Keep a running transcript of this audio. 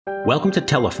Welcome to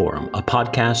Teleforum, a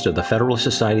podcast of the Federalist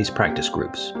Society's practice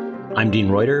groups. I'm Dean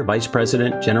Reuter, Vice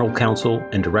President, General Counsel,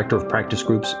 and Director of Practice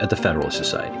Groups at the Federalist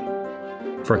Society.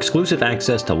 For exclusive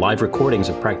access to live recordings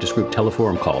of practice group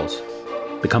Teleforum calls,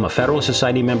 become a Federalist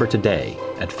Society member today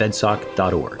at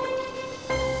fedsoc.org.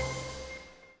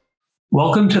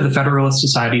 Welcome to the Federalist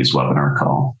Society's webinar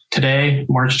call. Today,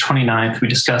 March 29th, we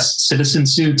discuss citizen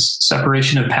suits,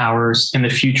 separation of powers, and the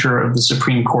future of the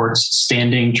Supreme Court's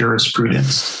standing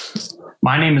jurisprudence.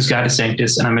 My name is Guy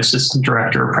DeSanctis, and I'm Assistant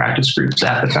Director of Practice Groups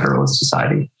at the Federalist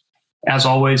Society. As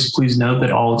always, please note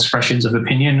that all expressions of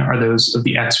opinion are those of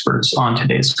the experts on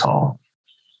today's call.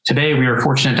 Today, we are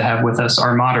fortunate to have with us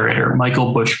our moderator,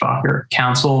 Michael Buschbacher,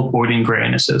 Counsel, Boyd &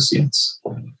 Gray & Associates.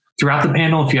 Throughout the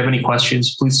panel, if you have any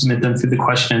questions, please submit them through the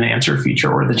question and answer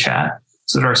feature or the chat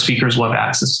so that our speakers will have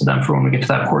access to them for when we get to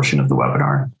that portion of the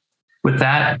webinar. With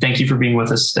that, thank you for being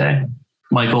with us today.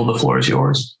 Michael, the floor is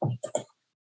yours.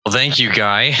 Well, thank you,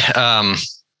 Guy.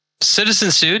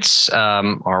 Citizen suits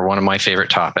are one of my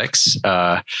favorite topics.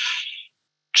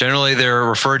 Generally, they're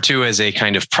referred to as a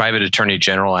kind of private attorney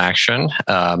general action,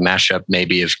 mashup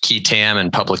maybe of qui tam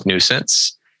and public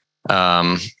nuisance.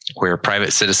 Where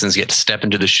private citizens get to step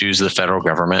into the shoes of the federal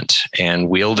government and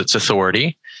wield its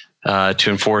authority to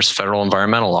enforce federal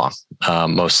environmental law,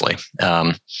 mostly,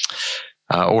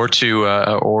 or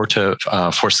to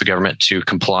force the government to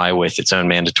comply with its own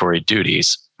mandatory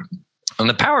duties. And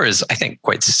the power is, I think,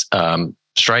 quite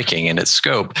striking in its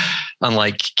scope.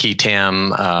 Unlike qui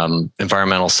tam,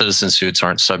 environmental citizen suits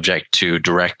aren't subject to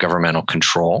direct governmental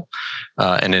control.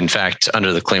 And in fact,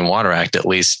 under the Clean Water Act, at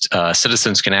least,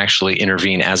 citizens can actually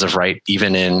intervene as of right,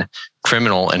 even in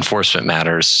criminal enforcement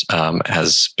matters,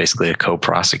 as basically a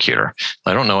co-prosecutor.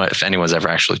 I don't know if anyone's ever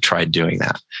actually tried doing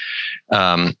that.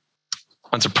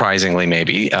 Unsurprisingly,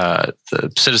 maybe,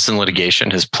 the citizen litigation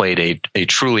has played a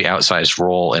truly outsized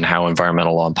role in how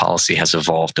environmental law and policy has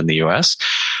evolved in the U.S.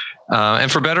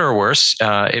 And for better or worse,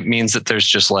 it means that there's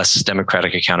just less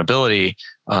democratic accountability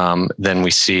than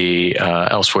we see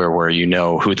elsewhere, where you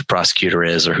know who the prosecutor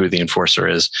is or who the enforcer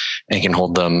is and can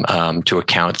hold them to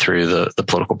account through the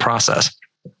political process.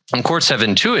 And courts have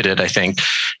intuited, I think,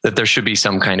 that there should be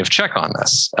some kind of check on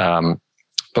this.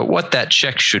 But what that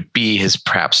check should be has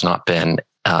perhaps not been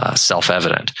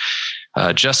self-evident.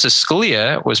 Justice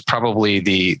Scalia was probably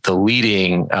the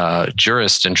leading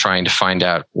jurist in trying to find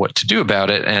out what to do about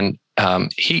it, and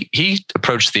he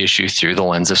approached the issue through the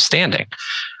lens of standing.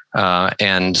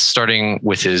 And starting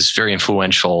with his very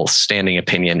influential standing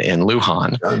opinion in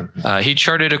Lujan, he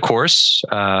charted a course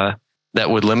that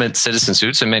would limit citizen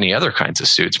suits and many other kinds of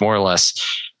suits, more or less,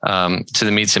 to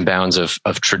the metes and bounds of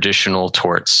traditional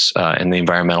torts in the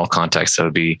environmental context. That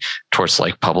would be torts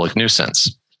like public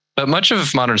nuisance. But much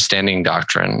of modern standing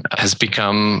doctrine has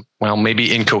become, well,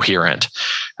 maybe incoherent.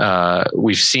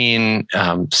 We've seen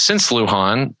since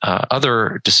Lujan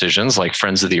other decisions like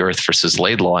Friends of the Earth versus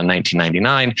Laidlaw in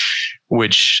 1999,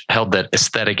 which held that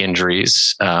aesthetic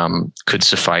injuries could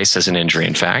suffice as an injury,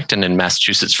 in fact. And in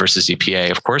Massachusetts versus EPA,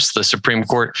 of course, the Supreme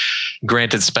Court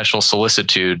granted special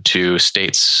solicitude to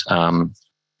states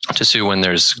to sue when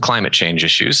there's climate change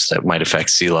issues that might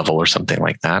affect sea level or something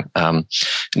like that. And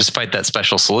despite that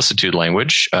special solicitude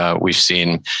language, we've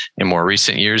seen in more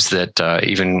recent years that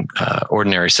even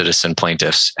ordinary citizen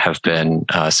plaintiffs have been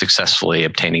successfully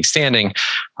obtaining standing,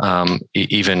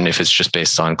 even if it's just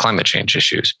based on climate change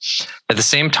issues. At the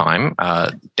same time,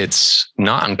 it's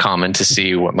not uncommon to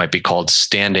see what might be called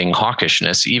standing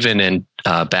hawkishness, even in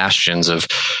bastions of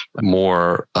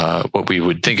more, what we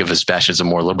would think of as bastions of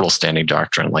more liberal standing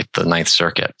doctrine, like the Ninth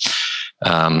Circuit.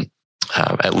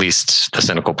 At least the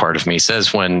cynical part of me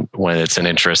says when it's an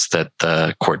interest that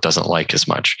the court doesn't like as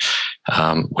much,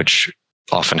 which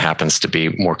often happens to be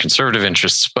more conservative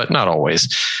interests, but not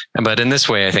always. But in this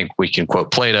way, I think we can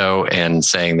quote Plato and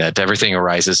saying that everything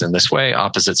arises in this way,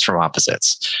 opposites from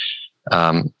opposites.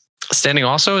 Standing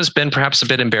also has been perhaps a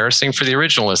bit embarrassing for the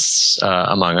originalists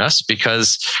among us,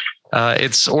 because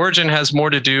its origin has more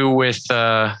to do with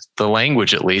the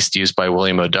language, at least, used by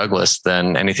William O. Douglas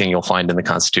than anything you'll find in the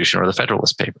Constitution or the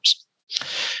Federalist Papers.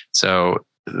 So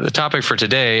the topic for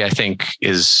today, I think,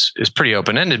 is pretty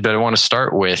open-ended, but I want to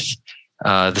start with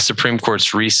the Supreme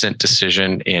Court's recent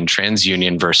decision in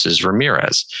TransUnion versus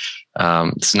Ramirez.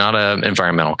 It's not an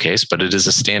environmental case, but it is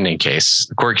a standing case.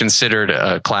 The court considered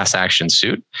a class action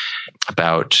suit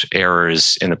about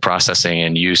errors in the processing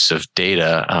and use of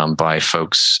data by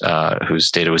folks whose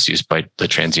data was used by the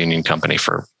TransUnion company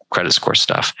for credit score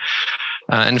stuff.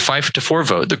 And 5-4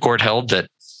 vote, the court held that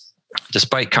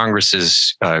despite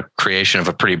Congress's creation of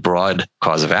a pretty broad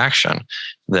cause of action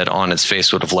that on its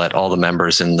face would have let all the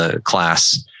members in the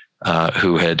class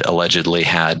who had allegedly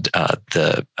had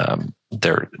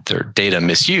their data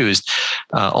misused.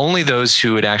 Only those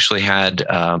who had actually had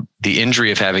the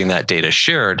injury of having that data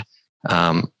shared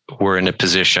were in a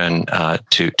position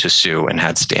to sue and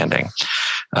had standing.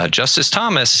 Justice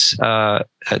Thomas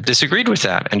disagreed with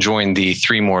that and joined the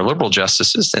three more liberal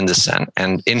justices in dissent.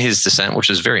 And in his dissent, which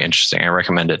is very interesting, I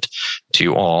recommend it to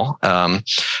you all,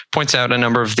 points out a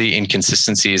number of the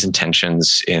inconsistencies and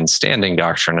tensions in standing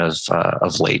doctrine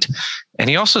of late. And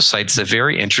he also cites a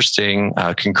very interesting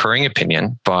concurring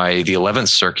opinion by the 11th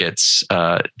Circuit's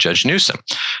Judge Newsom,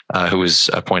 who was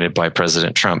appointed by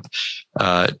President Trump.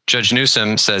 Judge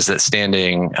Newsom says that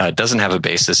standing doesn't have a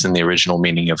basis in the original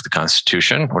meaning of the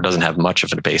Constitution, or doesn't have much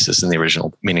of a basis in the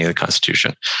original meaning of the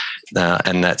Constitution,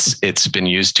 and it's been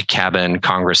used to cabin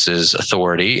Congress's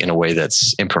authority in a way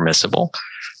that's impermissible.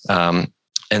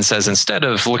 And says instead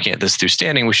of looking at this through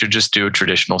standing, we should just do a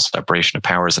traditional separation of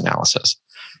powers analysis.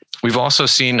 We've also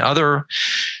seen other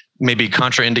maybe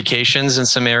contraindications in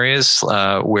some areas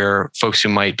where folks who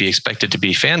might be expected to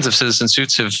be fans of citizen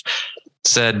suits have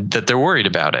said that they're worried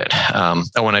about it. And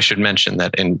I should mention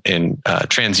that in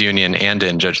TransUnion and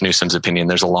in Judge Newsom's opinion,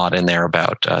 there's a lot in there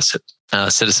about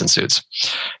citizen suits.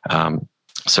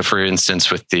 So for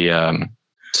instance, with the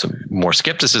some more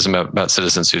skepticism about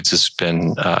citizen suits has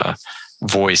been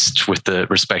voiced with the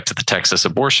respect to the Texas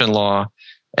abortion law,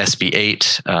 SB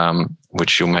 8,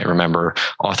 which you might remember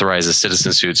authorizes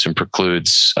citizen suits and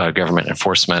precludes government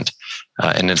enforcement.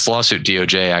 In its lawsuit,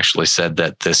 DOJ actually said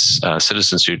that this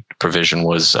citizen suit provision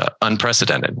was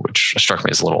unprecedented, which struck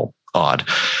me as a little odd.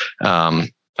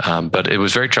 But it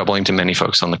was very troubling to many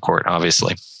folks on the court,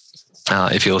 obviously,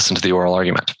 if you listen to the oral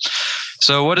argument.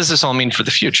 So what does this all mean for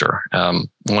the future?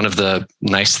 One of the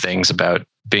nice things about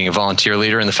being a volunteer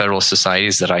leader in the Federalist Society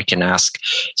is that I can ask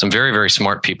some very, very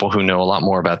smart people who know a lot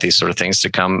more about these sort of things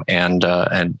to come and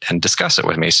discuss it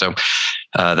with me. So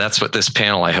that's what this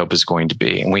panel, I hope, is going to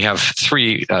be. And we have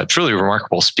three truly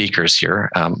remarkable speakers here,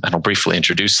 and I'll briefly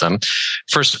introduce them.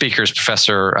 First speaker is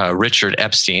Professor Richard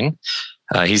Epstein.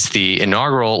 He's the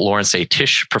inaugural Lawrence A.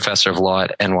 Tisch Professor of Law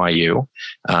at NYU,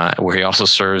 where he also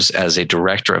serves as a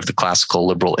director of the Classical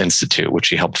Liberal Institute, which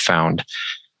he helped found.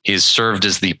 He's served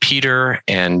as the Peter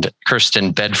and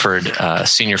Kirsten Bedford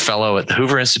Senior Fellow at the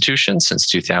Hoover Institution since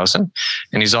 2000.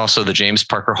 And he's also the James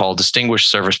Parker Hall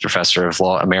Distinguished Service Professor of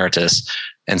Law Emeritus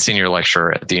and Senior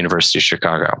Lecturer at the University of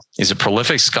Chicago. He's a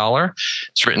prolific scholar.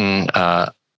 He's written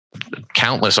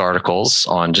countless articles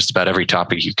on just about every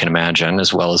topic you can imagine,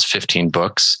 as well as 15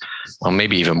 books, well,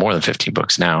 maybe even more than 15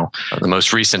 books now. The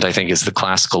most recent, I think, is The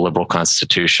Classical Liberal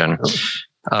Constitution.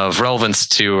 Of relevance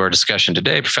to our discussion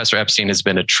today, Professor Epstein has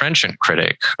been a trenchant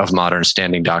critic of modern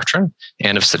standing doctrine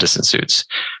and of citizen suits.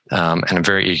 And I'm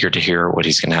very eager to hear what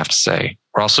he's going to have to say.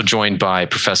 We're also joined by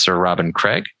Professor Robin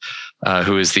Craig,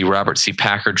 who is the Robert C.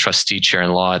 Packard Trustee Chair in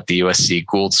Law at the USC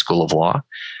Gould School of Law.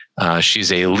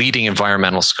 She's a leading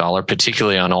environmental scholar,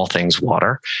 particularly on all things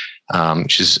water.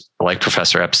 She's, like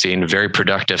Professor Epstein, a very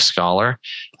productive scholar,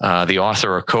 the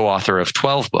author or co-author of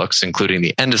 12 books, including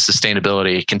The End of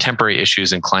Sustainability, Contemporary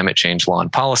Issues in Climate Change Law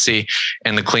and Policy,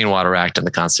 and the Clean Water Act and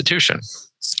the Constitution.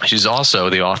 She's also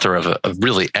the author of a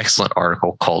really excellent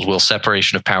article called Will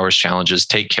Separation of Powers Challenges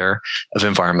Take Care of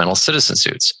Environmental Citizen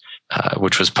Suits?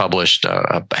 Which was published,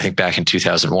 I think, back in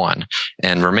 2001,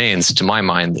 and remains, to my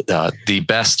mind, the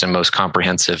best and most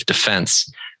comprehensive defense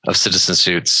of citizen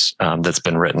suits that's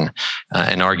been written,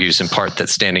 and argues in part that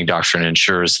standing doctrine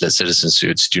ensures that citizen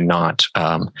suits do not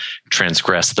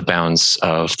transgress the bounds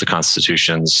of the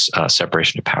Constitution's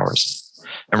separation of powers.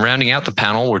 And rounding out the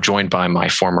panel, we're joined by my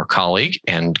former colleague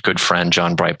and good friend,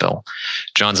 John Brightbill.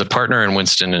 John's a partner in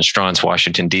Winston & Strawn's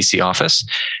Washington, D.C. office,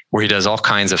 where he does all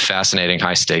kinds of fascinating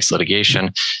high-stakes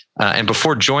litigation. And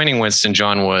before joining Winston,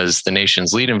 John was the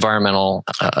nation's lead environmental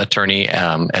attorney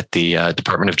at the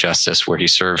Department of Justice, where he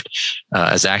served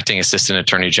as acting assistant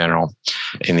attorney general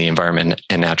in the Environment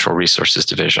and Natural Resources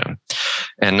Division.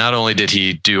 And not only did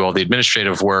he do all the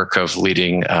administrative work of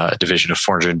leading a division of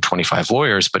 425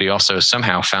 lawyers, but he also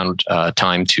somehow found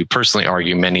time to personally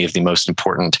argue many of the most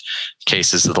important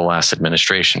cases of the last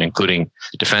administration, including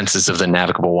defenses of the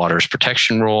Navigable Waters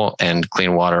Protection Rule and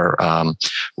Clean Water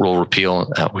Rule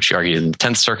repeal, which he argued in the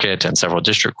 10th Circuit and several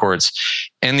district courts,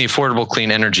 and the Affordable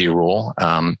Clean Energy Rule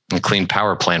and Clean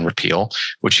Power Plan repeal,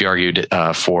 which he argued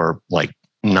for like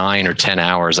 9 or 10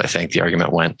 hours, I think the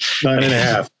argument went.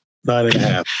 9.5.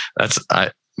 9.5. That's,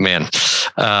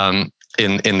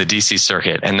 in the DC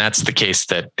circuit. And that's the case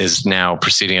that is now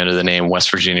proceeding under the name West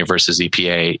Virginia versus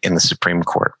EPA in the Supreme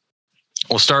Court.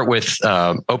 We'll start with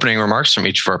opening remarks from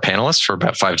each of our panelists for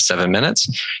about 5 to 7 minutes.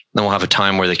 Then we'll have a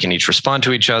time where they can each respond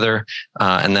to each other.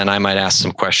 And then I might ask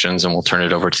some questions and we'll turn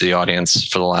it over to the audience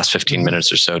for the last 15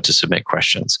 minutes or so to submit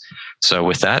questions. So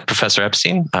with that, Professor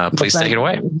Epstein, please take it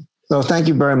away. Well, thank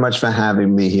you very much for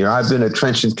having me here. I've been a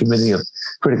trenchant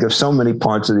critic of so many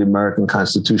parts of the American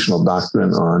constitutional doctrine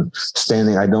on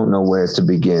standing. I don't know where to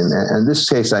begin. And this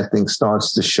case, I think,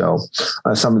 starts to show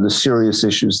some of the serious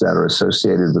issues that are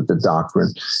associated with the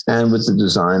doctrine and with the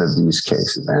design of these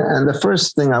cases. And the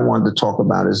first thing I wanted to talk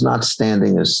about is not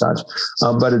standing as such,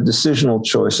 but a decisional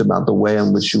choice about the way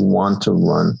in which you want to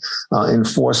run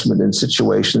enforcement in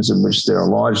situations in which there are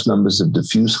large numbers of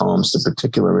diffuse harms to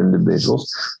particular individuals.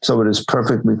 So it is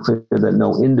perfectly clear that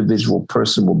no individual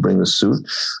person will bring a suit.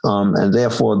 And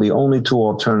therefore, the only two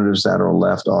alternatives that are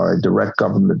left are a direct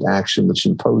government action, which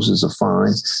imposes a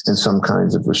fine and some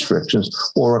kinds of restrictions,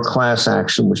 or a class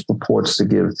action, which purports to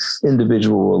give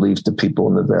individual relief to people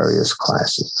in the various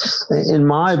classes. In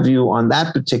my view, on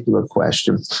that particular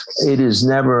question, it is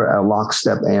never a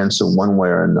lockstep answer one way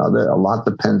or another. A lot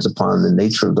depends upon the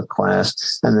nature of the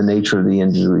class and the nature of the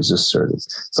injuries asserted.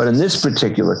 But in this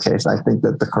particular case, I think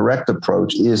that the correct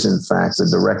approach is, in fact, a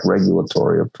direct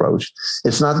regulatory approach.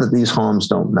 It's not that these harms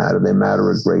don't matter. They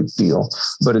matter a great deal,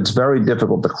 but it's very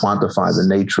difficult to quantify the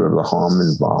nature of the harm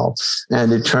involved.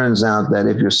 And it turns out that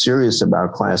if you're serious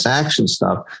about class action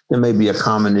stuff, there may be a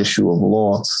common issue of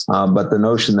law, but the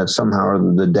notion that somehow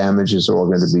the damages are all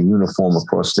going to be uniform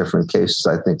across different cases,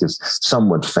 I think is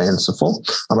somewhat fanciful,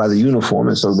 or rather uniform.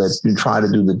 And so that you try to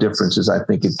do the differences, I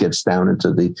think it gets down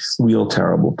into the real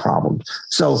terrible problems.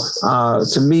 So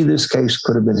to me, this case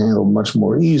could have been handled much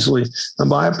more easily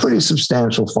by a pretty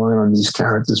substantial fine on these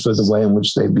characters for the way in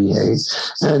which they behave,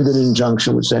 and an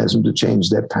injunction which asks them to change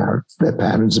their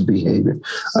patterns of behavior.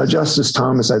 Justice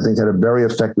Thomas, I think, had a very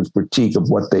effective critique of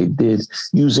what they did.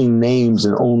 Using names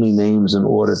and only names in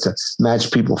order to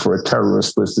match people for a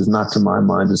terrorist list is not, to my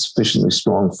mind, a sufficiently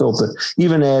strong filter.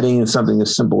 Even adding in something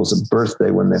as simple as a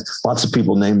birthday when there are lots of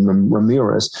people named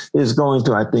Ramirez is going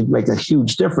to, I think, make a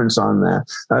huge difference on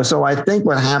that. So I think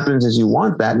what happens is you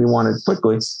want that and you want it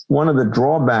quickly. One of the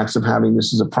drawbacks of having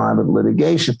this as a private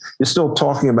litigation is still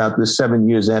talking about this 7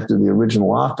 years after the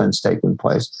original offense taken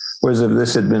place. Whereas if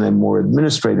this had been a more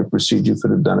administrative procedure, you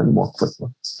could have done it more quickly.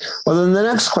 Well, then the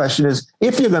next question is,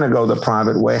 if you're going to go the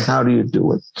private way, how do you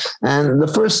do it? And the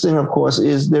first thing, of course,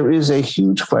 is there is a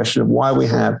huge question of why we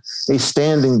have a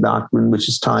standing doctrine which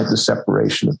is tied to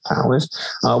separation of powers.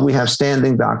 We have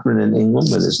standing doctrine in England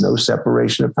where there's no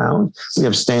separation of powers. We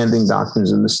have standing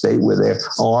doctrines in the state where there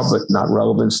are, but not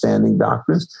relevant standing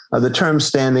doctrines. The term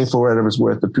standing, for whatever it's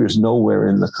worth, appears nowhere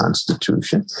in the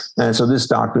Constitution. And so this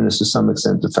doctrine is to some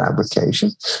extent a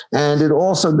fabrication. And it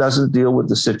also doesn't deal with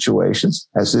the situations,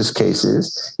 as this case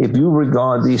is. If you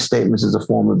regard these statements as a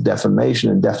form of defamation,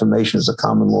 and defamation is a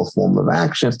common law form of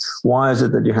action, why is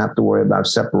it that you have to worry about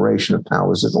separation of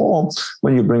powers at all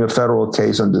when you bring a federal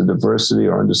case under diversity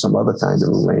or under some other kind of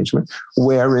arrangement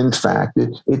where, in fact,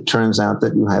 it turns out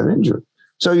that you have injury?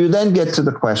 So you then get to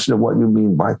the question of what you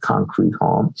mean by concrete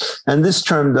harm. And this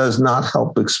term does not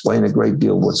help explain a great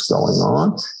deal what's going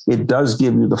on. It does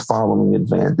give you the following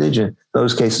advantage. In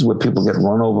those cases where people get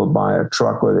run over by a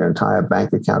truck or their entire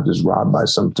bank account is robbed by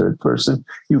some third person,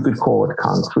 you could call it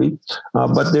concrete.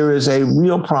 But there is a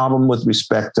real problem with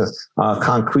respect to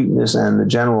concreteness and the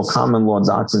general common law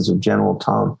doctrines of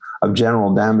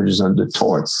general damages under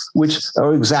tort, which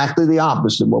are exactly the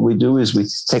opposite. What we do is we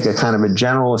take a kind of a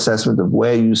general assessment of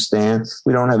where you stand.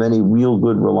 We don't have any real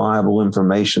good, reliable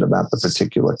information about the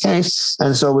particular case.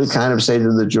 And so we kind of say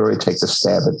to the jury, take a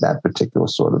stab at that particular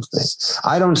sort of thing.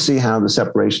 I don't see how the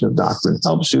separation of doctrine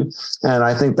helps you. And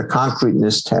I think the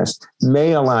concreteness test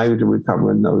may allow you to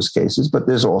recover in those cases. But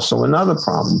there's also another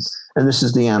problem. And this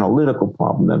is the analytical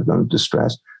problem that I'm going to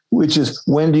stress, which is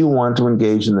when do you want to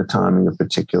engage in the timing of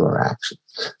particular action?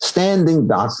 Standing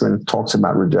doctrine talks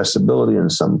about redressability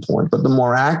at some point, but the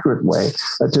more accurate way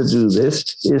to do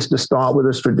this is to start with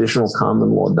a traditional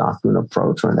common law doctrine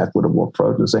approach or an equitable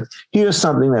approach and say, here's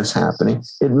something that's happening.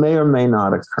 It may or may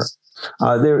not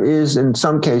occur. There is, in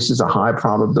some cases, a high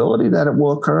probability that it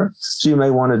will occur, so you may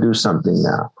want to do something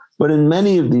now. But in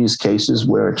many of these cases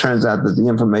where it turns out that the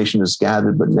information is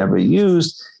gathered but never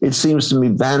used, it seems to me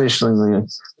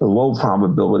vanishingly the low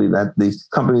probability that the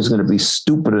company is going to be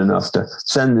stupid enough to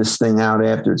send this thing out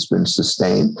after it's been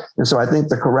sustained. And so I think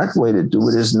the correct way to do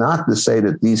it is not to say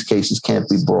that these cases can't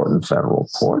be brought in federal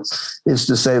court. It's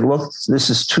to say, look,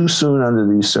 this is too soon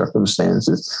under these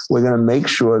circumstances. We're going to make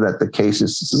sure that the case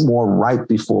is more ripe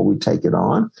before we take it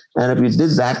on. And if you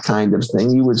did that kind of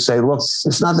thing, you would say, look,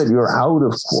 it's not that you're out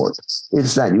of court. court.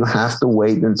 It's that you have to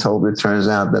wait until it turns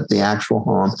out that the actual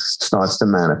harm starts to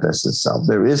manifest itself.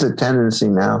 There is a tendency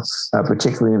now,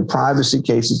 particularly in privacy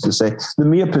cases, to say the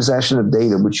mere possession of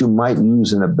data, which you might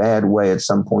use in a bad way at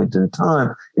some point in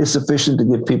time, is sufficient to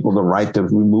give people the right to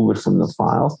remove it from the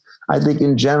file. I think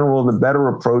in general, the better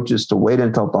approach is to wait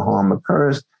until the harm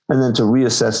occurs and then to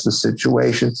reassess the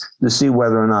situation to see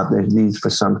whether or not there's needs for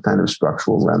some kind of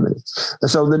structural remedy.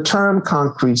 So the term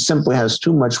concrete simply has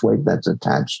too much weight that's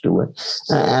attached to it.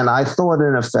 And I thought,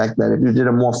 in effect, that if you did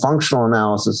a more functional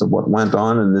analysis of what went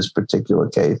on in this particular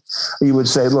case, you would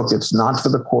say, look, it's not for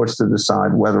the courts to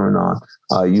decide whether or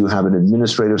not you have an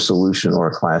administrative solution or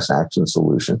a class action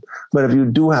solution. But if you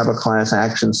do have a class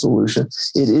action solution,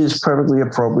 it is perfectly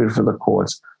appropriate for the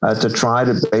courts to try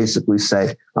to basically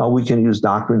say, we can use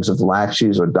doctrines of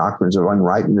laches or doctrines of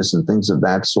unrightness and things of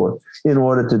that sort in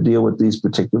order to deal with these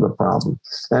particular problems.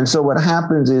 And so what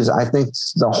happens is, I think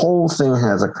the whole thing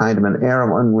has a kind of an air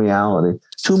of unreality.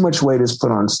 Too much weight is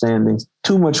put on standing,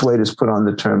 too much weight is put on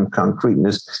the term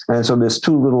concreteness. And so there's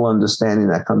too little understanding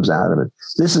that comes out of it.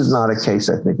 This is not a case,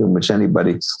 I think, in which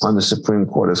anybody on the Supreme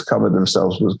Court has covered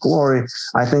themselves with glory.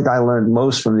 I think I learned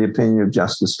most from the opinion of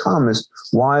Justice Thomas.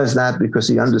 Why is that? Because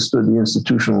he understood the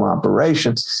institutional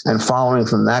operation, and following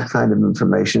from that kind of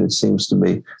information, it seems to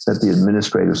me that the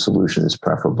administrative solution is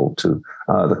preferable to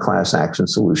the class action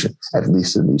solution, at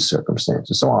least in these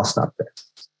circumstances. So I'll stop there.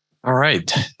 All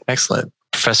right. Excellent.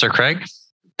 Professor Craig?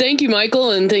 Thank you,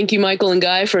 Michael, and thank you, Michael and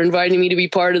Guy, for inviting me to be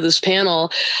part of this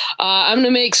panel. I'm going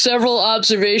to make several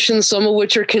observations, some of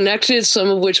which are connected, some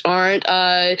of which aren't.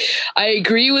 I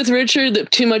agree with Richard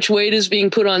that too much weight is being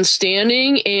put on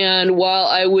standing, and while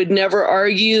I would never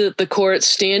argue that the court's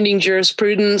standing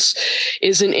jurisprudence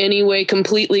is in any way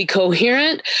completely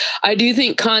coherent, I do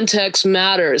think context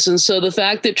matters. And so the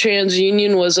fact that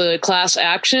TransUnion was a class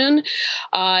action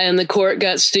and the court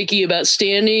got sticky about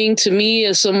standing, to me,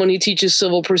 as someone who teaches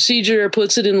civil procedure,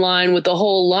 puts it in line with the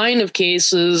whole line of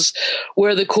cases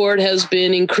where the court has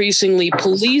been increasingly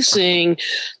policing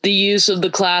the use of the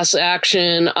class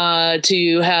action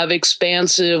to have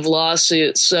expansive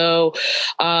lawsuits. So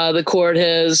the court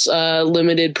has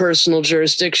limited personal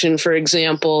jurisdiction, for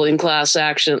example, in class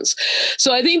actions.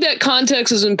 So I think that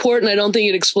context is important. I don't think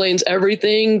it explains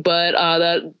everything, but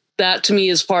that to me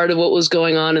is part of what was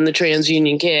going on in the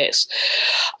TransUnion case.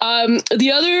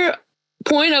 The other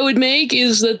point I would make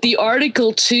is that the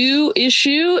Article 2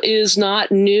 issue is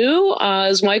not new.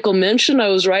 As Michael mentioned, I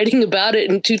was writing about it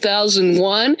in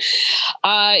 2001.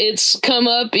 It's come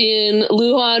up in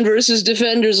Lujan versus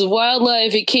Defenders of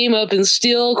Wildlife. It came up in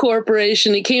Steel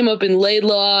Corporation. It came up in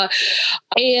Laidlaw.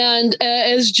 And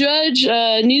as Judge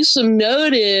Newsom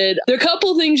noted, there are a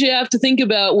couple things you have to think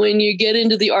about when you get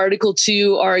into the Article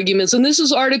 2 arguments. And this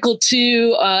is Article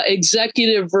 2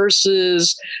 executive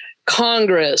versus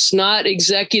Congress, not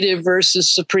executive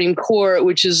versus Supreme Court,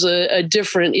 which is a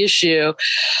different issue.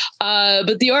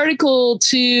 But the Article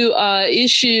 2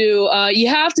 issue, you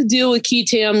have to deal with qui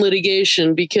tam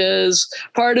litigation, because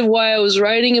part of why I was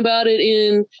writing about it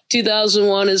in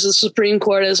 2001 is the Supreme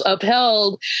Court has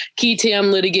upheld qui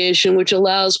tam litigation, which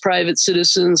allows private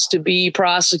citizens to be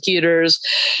prosecutors.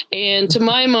 And to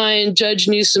my mind, Judge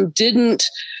Newsom didn't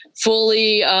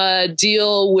fully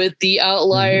deal with the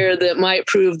outlier that might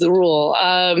prove the rule.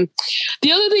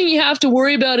 The other thing you have to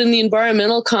worry about in the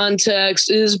environmental context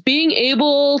is being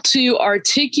able to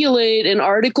articulate an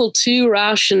Article 2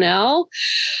 rationale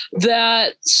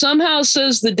that somehow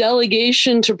says the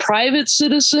delegation to private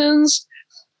citizens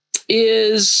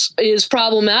is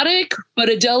problematic, but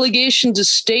a delegation to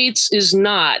states is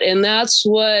not. And that's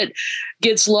what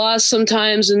gets lost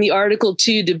sometimes in the Article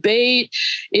 2 debate,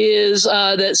 is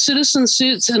that citizen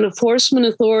suits and enforcement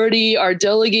authority are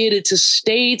delegated to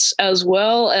states as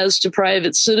well as to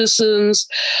private citizens,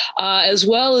 as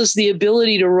well as the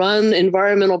ability to run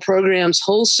environmental programs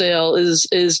wholesale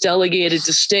is delegated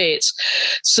to states.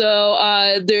 So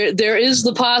there is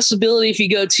the possibility, if you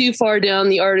go too far down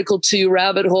the Article 2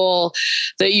 rabbit hole,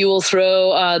 that you will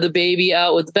throw the baby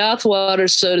out with the bathwater,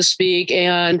 so to speak,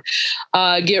 and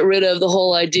get rid of the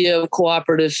whole idea of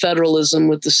cooperative federalism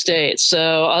with the states.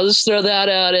 So I'll just throw that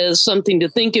out as something to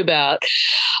think about.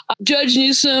 Judge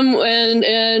Newsom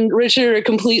and Richard are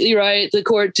completely right. The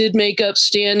court did make up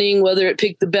standing. Whether it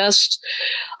picked the best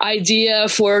idea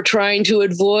for trying to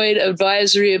avoid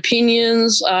advisory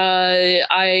opinions,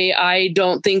 I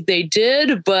don't think they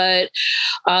did, but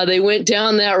they went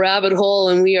down that rabbit hole,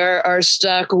 and we are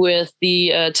stuck with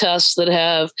the tests that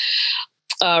have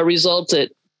resulted.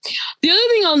 The other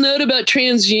thing I'll note about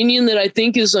TransUnion that I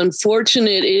think is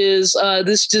unfortunate is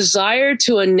this desire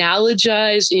to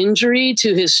analogize injury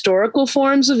to historical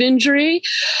forms of injury.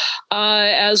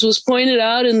 As was pointed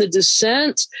out in the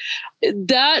dissent,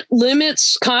 that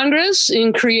limits Congress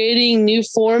in creating new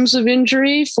forms of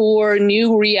injury for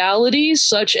new realities,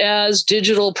 such as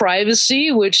digital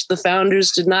privacy, which the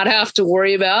founders did not have to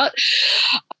worry about.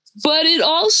 But it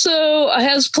also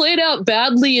has played out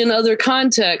badly in other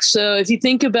contexts. So if you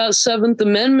think about Seventh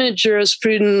Amendment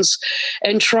jurisprudence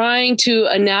and trying to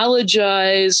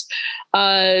analogize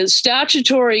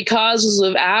statutory causes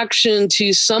of action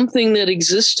to something that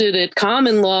existed at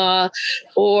common law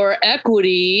or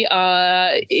equity,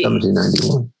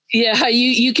 1791. Yeah,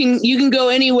 you can go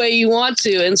any way you want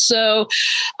to. And so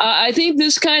I think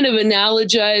this kind of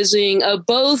analogizing of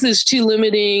both is too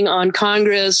limiting on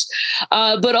Congress,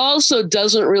 but also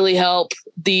doesn't really help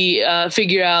the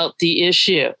figure out the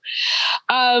issue.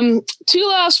 Two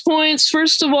last points.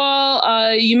 First of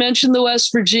all, you mentioned the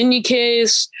West Virginia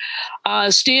case.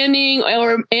 Standing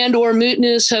or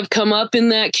mootness have come up in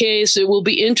that case. It will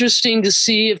be interesting to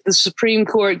see if the Supreme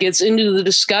Court gets into the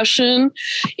discussion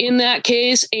in that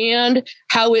case and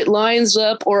how it lines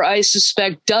up, or I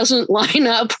suspect doesn't line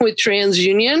up, with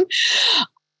TransUnion.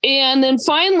 And then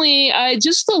finally,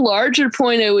 just the larger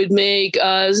point I would make,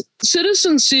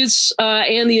 citizen suits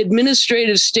and the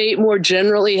administrative state more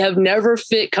generally have never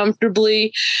fit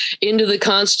comfortably into the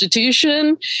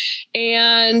Constitution.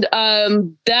 And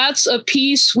that's a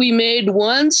piece we made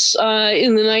once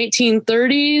in the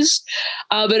 1930s,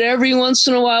 but every once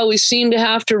in a while we seem to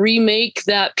have to remake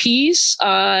that piece.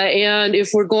 And if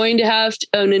we're going to have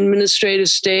an administrative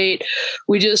state,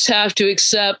 we just have to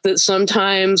accept that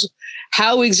sometimes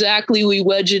how exactly we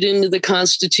wedge it into the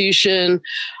Constitution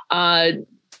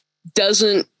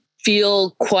doesn't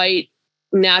feel quite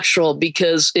natural,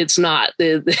 because it's not.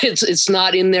 It's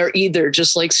not in there either,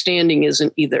 just like standing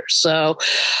isn't either. So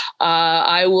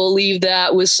I will leave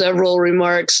that with several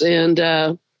remarks and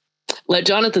let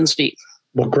Jonathan speak.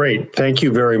 Well, great. Thank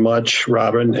you very much,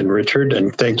 Robin and Richard,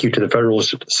 and thank you to the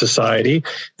Federalist Society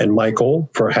and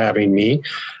Michael for having me.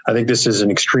 I think this is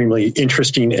an extremely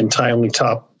interesting and timely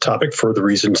topic for the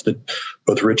reasons that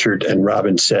both Richard and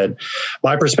Robin said.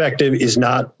 My perspective is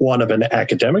not one of an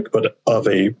academic, but of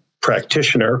a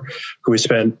practitioner who has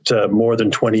spent more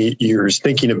than 20 years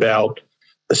thinking about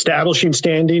establishing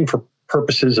standing for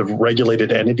purposes of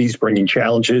regulated entities bringing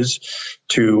challenges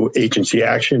to agency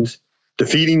actions,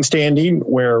 defeating standing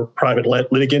where private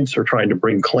litigants are trying to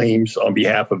bring claims on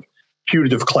behalf of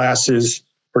putative classes,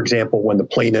 for example, when the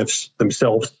plaintiffs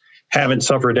themselves haven't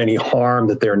suffered any harm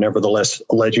that they're nevertheless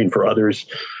alleging for others.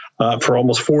 For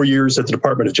almost 4 years at the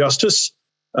Department of Justice,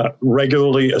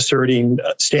 regularly asserting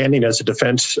standing as a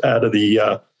defense out of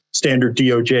the standard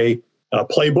DOJ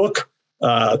playbook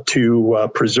to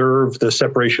preserve the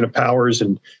separation of powers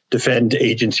and defend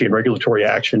agency and regulatory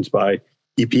actions by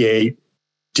EPA,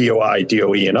 DOI,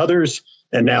 DOE, and others,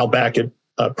 and now back at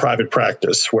private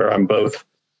practice, where I'm both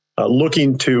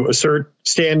looking to assert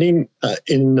standing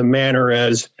in the manner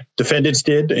as defendants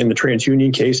did in the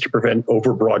TransUnion case to prevent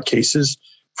overbroad cases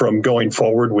from going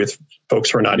forward with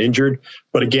folks who are not injured,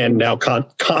 but again, now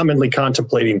commonly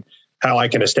contemplating how I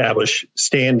can establish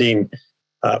standing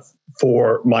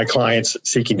for my clients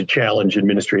seeking to challenge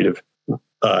administrative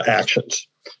actions.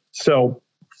 So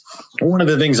one of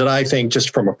the things that I think,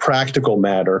 just from a practical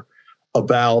matter,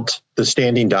 about the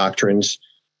standing doctrines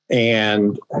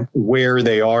and where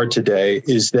they are today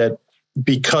is that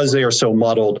because they are so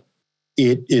muddled,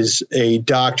 it is a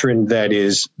doctrine that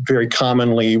is very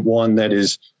commonly one that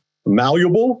is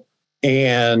malleable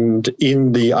and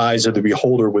in the eyes of the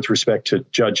beholder with respect to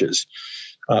judges.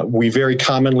 We very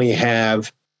commonly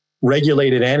have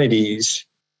regulated entities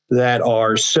that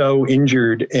are so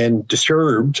injured and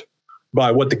disturbed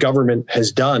by what the government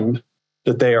has done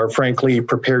that they are frankly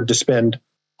prepared to spend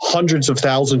hundreds of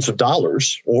thousands of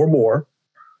dollars or more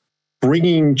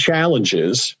bringing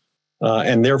challenges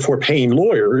and therefore paying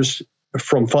lawyers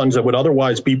from funds that would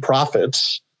otherwise be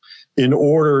profits in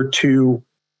order to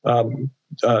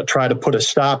try to put a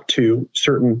stop to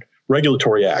certain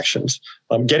regulatory actions,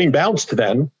 getting bounced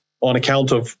then on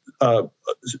account of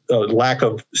lack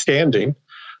of standing.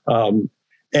 And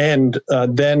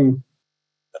then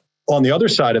on the other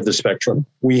side of the spectrum,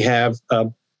 we have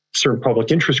certain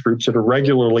public interest groups that are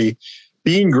regularly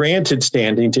being granted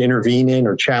standing to intervene in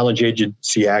or challenge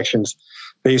agency actions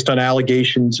based on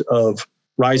allegations of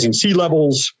rising sea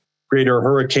levels, greater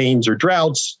hurricanes or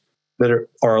droughts that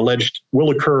are alleged will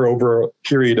occur over a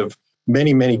period of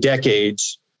many, many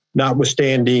decades,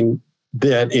 notwithstanding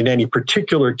that in any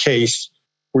particular case,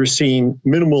 we're seeing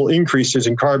minimal increases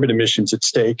in carbon emissions at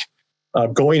stake,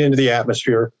 going into the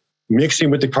atmosphere, mixing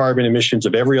with the carbon emissions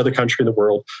of every other country in the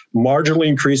world, marginally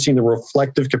increasing the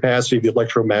reflective capacity of the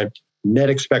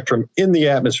electromagnetic spectrum in the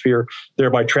atmosphere,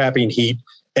 thereby trapping heat,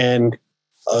 and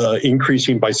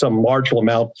increasing by some marginal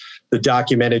amount the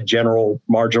documented general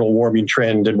marginal warming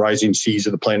trend and rising seas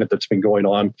of the planet that's been going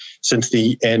on since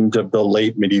the end of the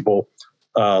late medieval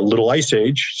Little Ice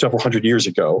Age several hundred years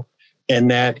ago. And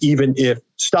that even if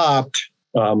stopped,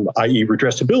 i.e.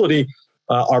 redressability,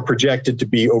 are projected to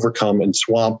be overcome and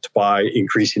swamped by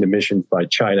increasing emissions by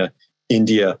China,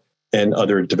 India, and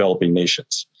other developing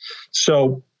nations.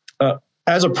 So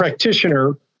as a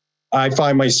practitioner, I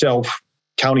find myself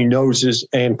counting noses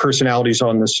and personalities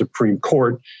on the Supreme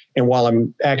Court. And while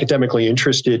I'm academically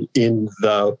interested in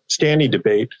the standing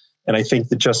debate, and I think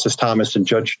that Justice Thomas and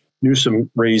Judge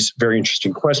Newsom raise very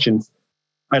interesting questions,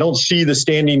 I don't see the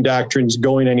standing doctrines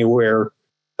going anywhere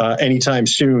anytime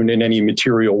soon in any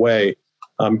material way,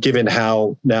 given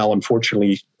how now,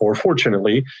 unfortunately or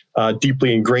fortunately,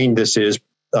 deeply ingrained this is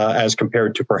as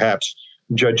compared to perhaps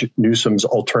Judge Newsom's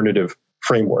alternative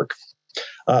framework.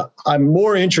 I'm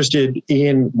more interested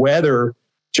in whether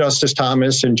Justice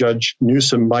Thomas and Judge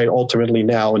Newsom might ultimately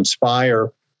now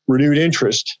inspire renewed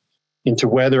interest into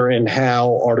whether and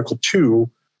how Article 2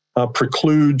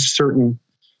 precludes certain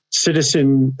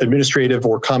citizen, administrative,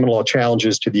 or common law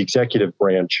challenges to the executive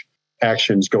branch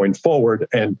actions going forward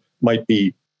and might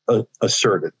be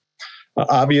asserted.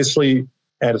 Obviously,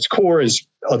 at its core, as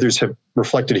others have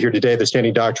reflected here today, the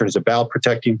standing doctrine is about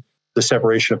protecting the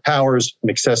separation of powers and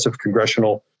excessive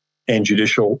congressional and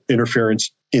judicial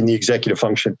interference in the executive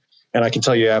function. And I can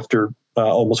tell you after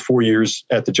almost 4 years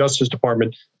at the Justice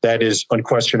Department, that is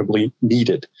unquestionably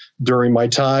needed. During my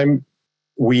time,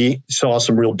 we saw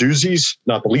some real doozies,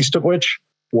 not the least of which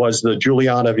was the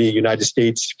Juliana v. United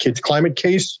States kids climate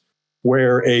case,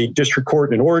 where a district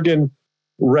court in Oregon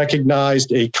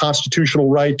recognized a constitutional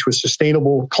right to a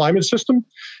sustainable climate system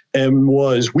and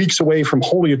was weeks away from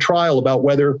holding a trial about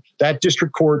whether that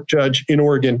district court judge in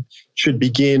Oregon should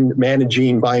begin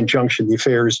managing by injunction the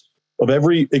affairs of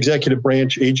every executive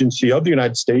branch agency of the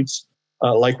United States,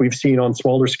 like we've seen on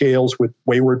smaller scales with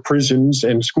wayward prisons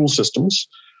and school systems,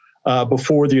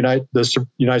 before the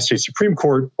United States Supreme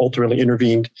Court ultimately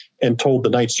intervened and told the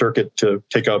Ninth Circuit to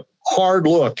take a hard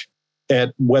look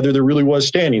at whether there really was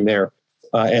standing there.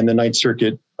 And the Ninth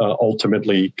Circuit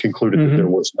ultimately concluded that there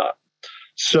was not.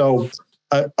 So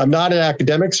I'm not an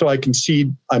academic, so I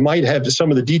concede I might have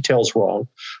some of the details wrong.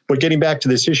 But getting back to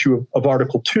this issue of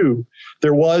Article 2,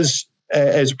 there was,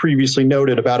 as previously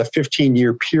noted, about a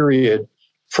 15-year period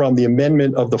from the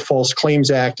amendment of the False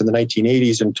Claims Act in the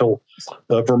 1980s until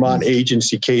the Vermont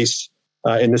agency case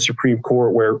in the Supreme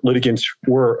Court, where litigants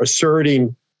were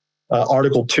asserting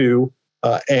Article 2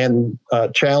 and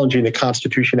challenging the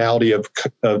constitutionality of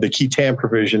the qui tam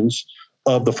provisions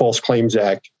of the False Claims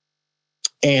Act.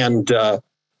 And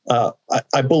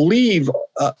I believe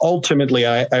ultimately,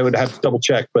 I would have to double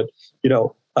check, but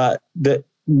that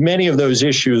many of those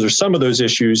issues, or some of those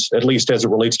issues, at least as it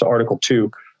relates to Article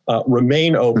 2,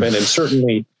 remain open, and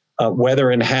certainly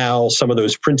whether and how some of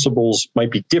those principles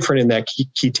might be different in that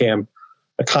qui tam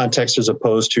context as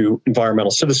opposed to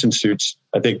environmental citizen suits,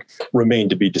 I think remain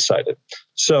to be decided.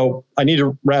 So I need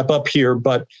to wrap up here,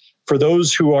 but for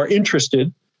those who are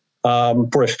interested,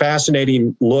 for a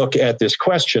fascinating look at this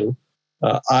question,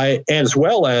 as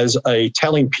well as a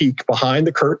telling peek behind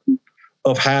the curtain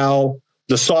of how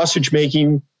the sausage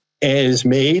making is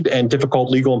made and difficult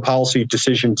legal and policy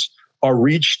decisions are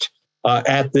reached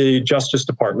at the Justice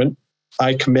Department,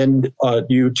 I commend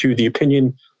you to the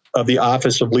opinion of the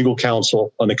Office of Legal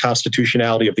Counsel on the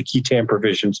constitutionality of the qui tam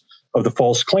provisions of the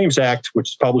False Claims Act, which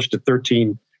is published at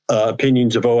 13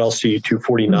 Opinions of OLC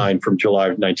 249 from July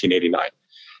of 1989.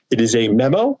 It is a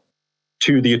memo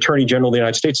to the Attorney General of the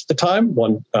United States at the time,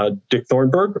 one Dick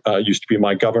Thornburgh, used to be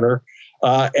my governor,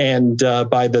 and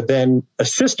by the then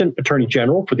Assistant Attorney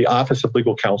General for the Office of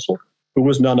Legal Counsel, who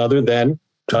was none other than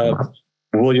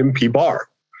William P. Barr.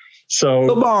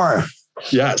 So, Barr.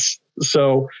 Yes.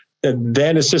 So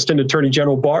then Assistant Attorney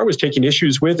General Barr was taking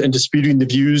issues with and disputing the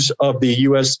views of the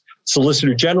U.S.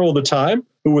 Solicitor General of the time,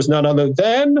 who was none other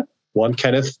than one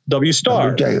Kenneth W.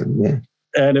 Starr,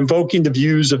 and invoking the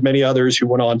views of many others who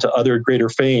went on to other greater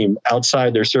fame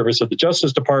outside their service of the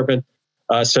Justice Department,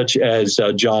 such as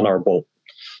John R. Bolton.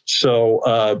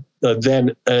 So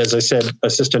then, as I said,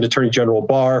 Assistant Attorney General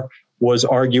Barr was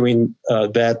arguing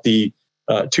that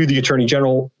to the Attorney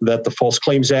General that the False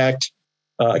Claims Act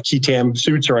qui tam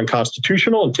suits are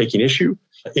unconstitutional, and taking issue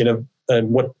in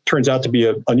what turns out to be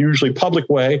an unusually public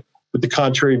way with the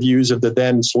contrary views of the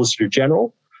then Solicitor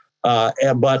General.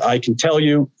 But I can tell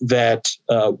you that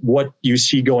what you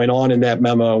see going on in that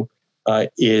memo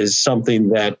is something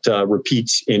that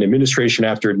repeats in administration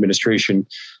after administration,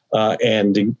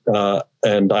 and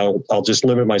I'll just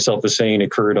limit myself to saying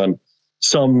occurred on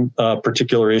some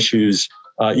particular issues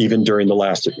even during the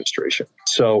last administration.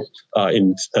 So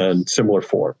in similar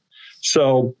form.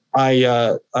 So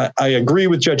I agree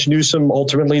with Judge Newsom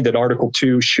ultimately that Article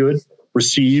 2 should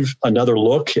receive another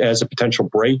look as a potential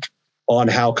break on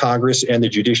how Congress and the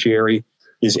judiciary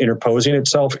is interposing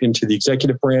itself into the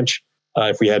executive branch.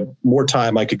 If we had more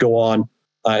time, I could go on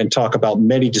and talk about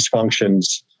many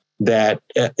dysfunctions that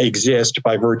exist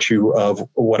by virtue of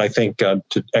what I think, to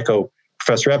echo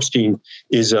Professor Epstein,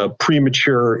 is a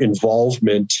premature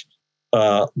involvement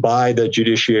by the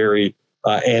judiciary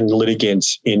and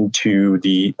litigants into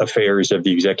the affairs of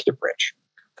the executive branch.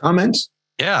 Comments?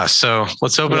 Yeah, so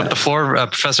let's open up the floor.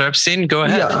 Professor Epstein, go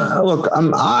ahead. Yeah, look,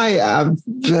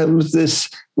 with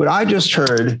this, what I just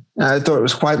heard, I thought it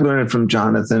was quite learned from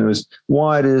Jonathan, was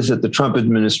why it is that the Trump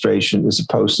administration is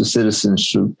opposed to citizen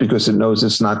suit, because it knows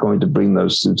it's not going to bring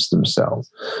those suits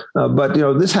themselves. But,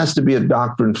 this has to be a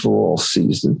doctrine for all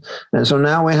season. And so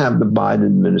now we have the Biden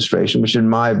administration, which in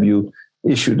my view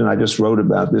issued, and I just wrote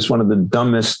about this, one of the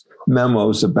dumbest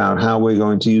memos about how we're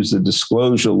going to use the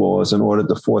disclosure laws in order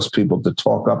to force people to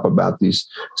talk up about these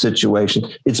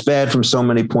situations. It's bad from so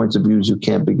many points of view you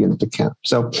can't begin to count.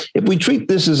 So if we treat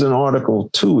this as an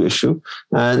Article 2 issue,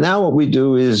 now what we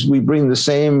do is we bring the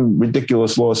same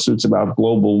ridiculous lawsuits about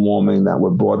global warming that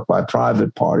were brought by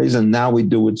private parties, and now we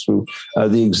do it through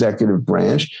the executive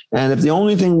branch. And if the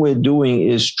only thing we're doing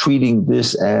is treating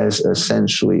this as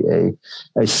essentially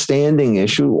a standing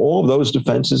issue, all of those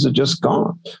defenses are just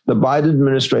gone. The Biden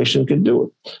administration could do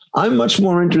it. I'm much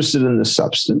more interested in the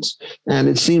substance. And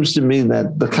it seems to me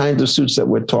that the kinds of suits that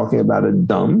we're talking about are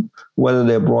dumb, whether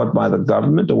they're brought by the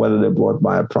government or whether they're brought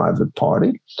by a private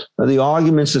party. The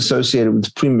arguments associated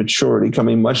with prematurity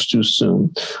coming much too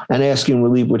soon and asking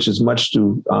relief, which is much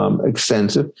too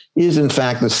extensive, is in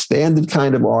fact the standard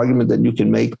kind of argument that you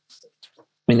can make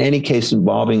in any case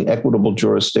involving equitable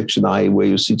jurisdiction, i.e. where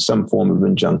you seek some form of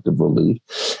injunctive relief.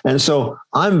 And so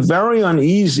I'm very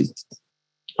uneasy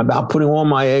about putting all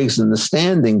my eggs in the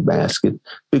standing basket,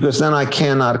 because then I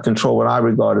cannot control what I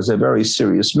regard as a very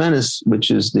serious menace,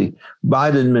 which is the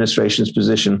Biden administration's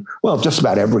position. Well, just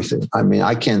about everything. I mean,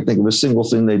 I can't think of a single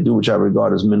thing they do which I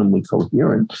regard as minimally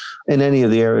coherent in any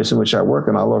of the areas in which I work,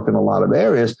 and I work in a lot of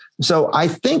areas. So I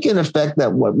think, in effect,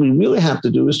 that what we really have to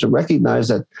do is to recognize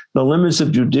that the limits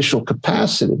of judicial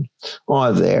capacity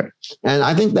are there. And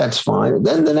I think that's fine.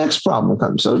 Then the next problem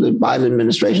comes. So the Biden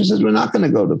administration says, we're not going to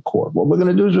go to court. What we're going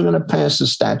to do is we're going to pass the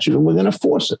statute and we're going to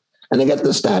force it. And they get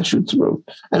the statute through.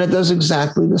 And it does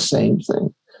exactly the same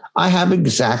thing. I have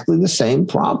exactly the same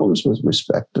problems with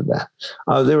respect to that.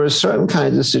 There are certain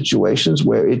kinds of situations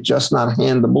where it's just not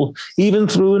handleable, even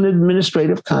through an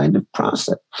administrative kind of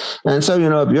process. And so,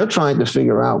 if you're trying to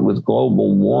figure out with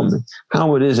global warming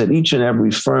how it is that each and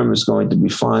every firm is going to be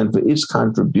fined for its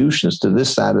contributions to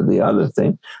this, that, or the other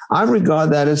thing, I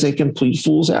regard that as a complete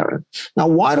fool's errand. Now,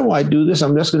 why do I do this?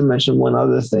 I'm just going to mention one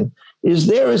other thing.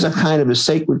 There is a kind of a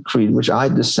sacred creed, which I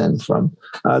dissent from,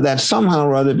 that somehow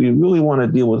or other, if you really want to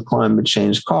deal with climate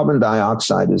change, carbon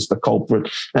dioxide is the culprit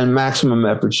and maximum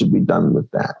effort should be done with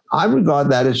that. I regard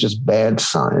that as just bad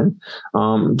science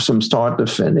from start to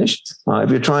finish. If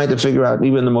you're trying to figure out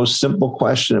even the most simple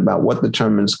question about what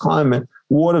determines climate,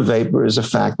 water vapor is a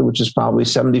factor which is probably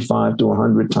 75 to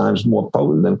 100 times more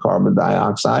potent than carbon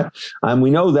dioxide. And we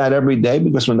know that every day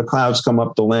because when the clouds come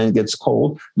up, the land gets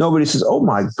cold. Nobody says, oh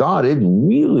my God, it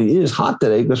really is hot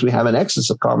today because we have an excess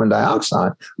of carbon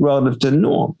dioxide relative to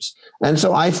norms. And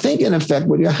so I think, in effect,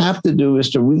 what you have to do is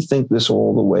to rethink this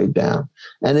all the way down.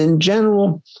 And in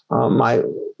general, my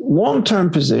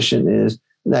long-term position is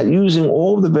that using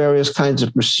all of the various kinds of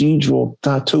procedural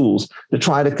tools to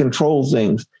try to control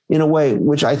things in a way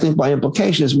which I think by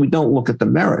implication is we don't look at the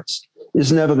merits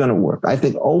is never going to work. I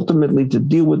think ultimately to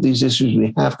deal with these issues,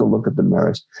 we have to look at the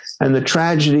merits. And the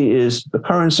tragedy is the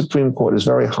current Supreme Court is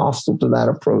very hostile to that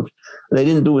approach. They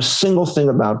didn't do a single thing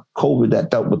about COVID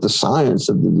that dealt with the science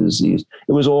of the disease.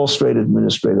 It was all straight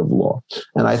administrative law.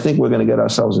 And I think we're going to get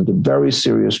ourselves into very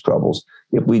serious troubles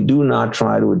if we do not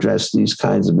try to address these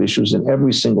kinds of issues in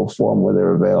every single form where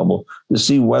they're available to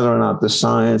see whether or not the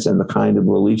science and the kind of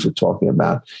relief we're talking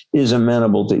about is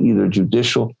amenable to either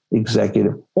judicial,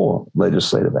 executive, or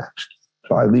legislative action.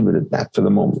 So I leave it at that for the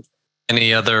moment.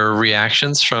 Any other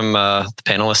reactions from the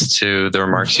panelists to the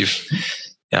remarks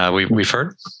we've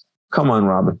heard? Come on,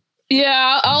 Robin.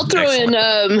 Yeah, I'll throw in,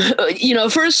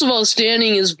 first of all,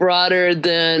 standing is broader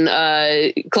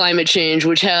than climate change,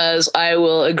 which has, I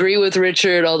will agree with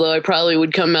Richard, although I probably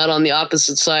would come out on the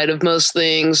opposite side of most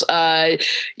things,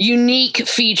 unique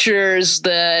features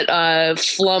that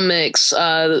flummox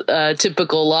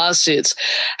typical lawsuits.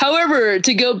 However,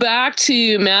 to go back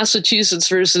to Massachusetts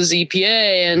versus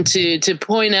EPA and to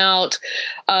point out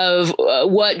of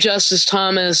what Justice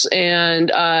Thomas and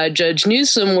Judge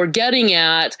Newsom were getting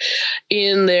at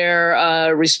in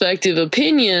their respective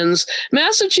opinions,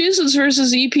 Massachusetts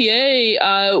versus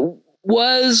EPA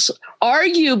was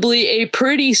arguably a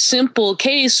pretty simple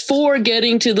case for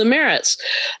getting to the merits.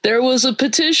 There was a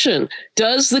petition.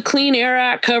 Does the Clean Air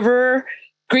Act cover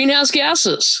greenhouse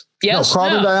gases? Yes. No,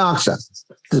 carbon dioxide.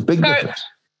 There's a big difference.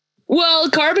 Well,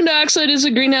 carbon dioxide is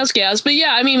a greenhouse gas, but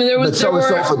yeah, I mean, But so is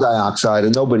sulfur dioxide,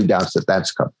 and nobody doubts that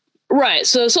that's covered. Right.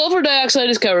 So sulfur dioxide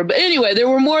is covered. But anyway, there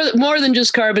were more than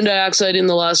just carbon dioxide in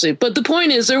the lawsuit. But the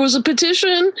point is, there was a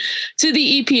petition to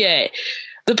the EPA.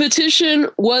 The petition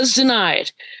was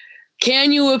denied.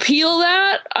 Can you appeal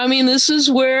that? I mean, this is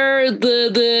where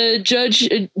the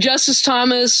Justice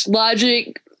Thomas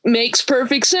logic makes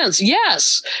perfect sense.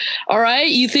 Yes. All right.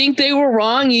 You think they were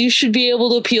wrong. You should be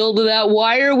able to appeal to that.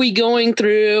 Why are we going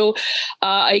through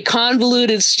a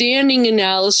convoluted standing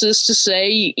analysis to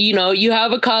say, you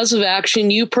have a cause of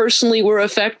action. You personally were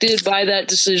affected by that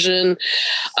decision.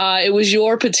 It was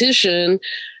your petition.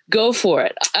 Go for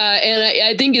it. And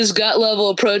I think his gut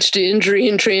level approach to injury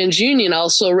in TransUnion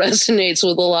also resonates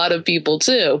with a lot of people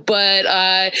too.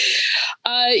 But,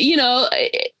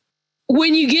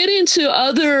 when you get into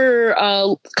other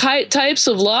types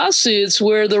of lawsuits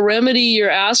where the remedy you're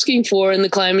asking for in the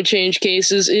climate change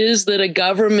cases is that a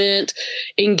government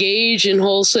engage in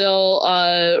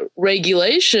wholesale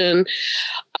regulation,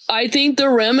 I think the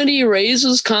remedy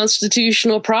raises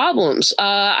constitutional problems.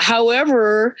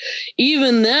 However,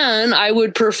 even then, I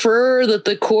would prefer that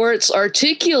the courts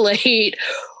articulate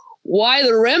why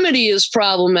the remedy is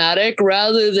problematic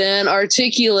rather than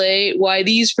articulate why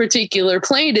these particular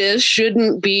plaintiffs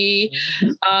shouldn't be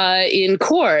in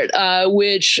court,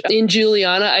 which in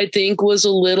Juliana, I think was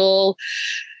a little,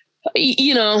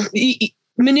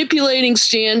 manipulating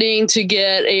standing to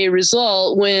get a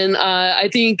result when I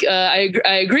think I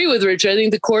agree with Richard. I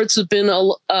think the courts have been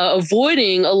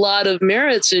avoiding a lot of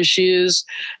merits issues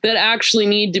that actually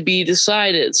need to be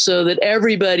decided so that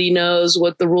everybody knows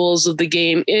what the rules of the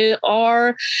game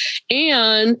are.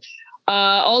 And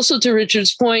also to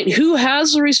Richard's point, who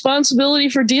has the responsibility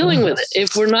for dealing with it?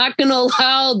 If we're not going to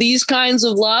allow these kinds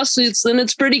of lawsuits, then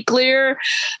it's pretty clear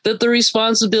that the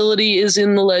responsibility is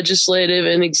in the legislative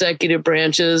and executive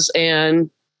branches and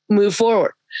move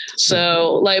forward.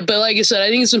 So like I said, I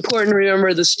think it's important to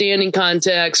remember the standing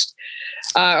context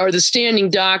or the standing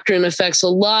doctrine affects a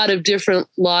lot of different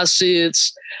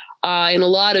lawsuits in a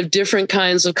lot of different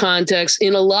kinds of contexts,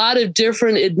 in a lot of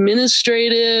different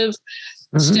administrative,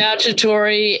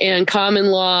 statutory and common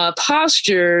law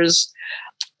postures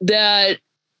that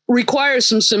require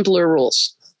some simpler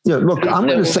rules. Yeah, look, I'm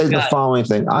going to say the following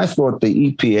thing. I thought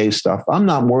the EPA stuff, I'm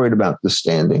not worried about the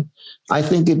standing. I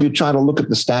think if you try to look at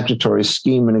the statutory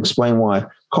scheme and explain why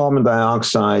carbon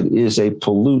dioxide is a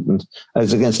pollutant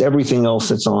as against everything else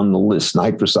that's on the list,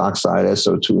 nitrous oxide,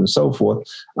 SO2, and so forth,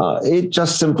 it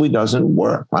just simply doesn't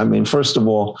work. I mean, first of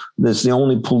all, there's the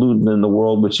only pollutant in the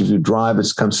world, which if you drive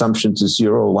its consumption to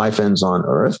zero, life ends on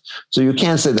Earth. So you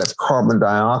can't say that carbon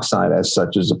dioxide as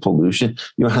such is a pollution.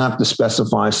 You have to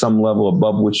specify some level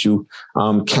above which you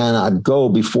cannot go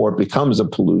before it becomes a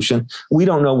pollution. We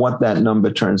don't know what that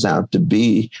number turns out to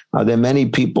be. There are many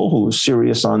people who are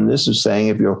serious on this, who are saying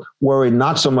if you're worried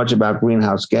not so much about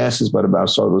greenhouse gases, but about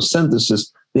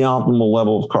photosynthesis, the optimal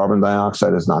level of carbon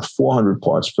dioxide is not 400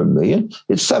 parts per million,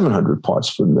 it's 700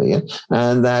 parts per million.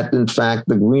 And that, in fact,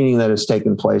 the greening that has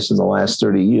taken place in the last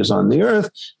 30 years on the Earth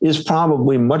is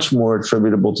probably much more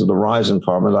attributable to the rise in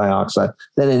carbon dioxide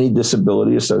than any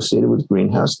disability associated with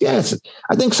greenhouse gases.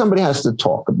 I think somebody has to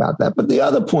talk about that. But the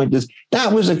other point is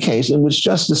that was a case in which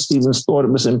Justice Stevens thought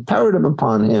it was imperative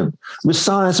upon him, with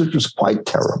science which was quite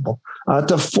terrible,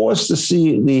 to force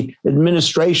the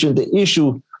administration to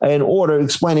issue an order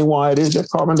explaining why it is that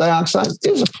carbon dioxide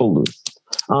is a pollutant.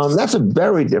 That's a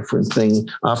very different thing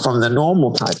from the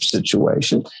normal type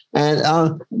situation.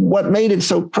 And what made it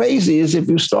so crazy is if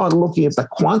you start looking at the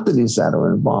quantities that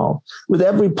are involved, with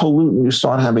every pollutant, you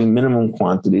start having minimum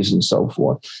quantities and so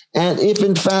forth. And if,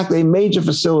 in fact, a major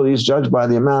facility is judged by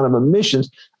the amount of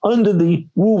emissions, under the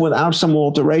rule without some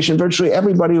alteration, virtually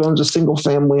everybody who owns a single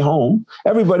family home,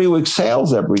 everybody who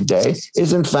exhales every day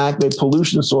is in fact a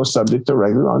pollution source subject to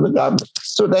regulation on the government.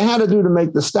 So what they had to do to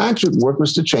make the statute work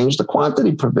was to change the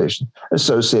quantity provision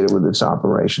associated with its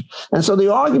operation. And so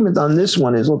the argument on this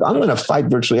one is, look, I'm going to fight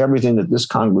virtually everything that this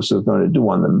Congress is going to do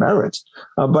on the merits.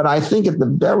 But I think at the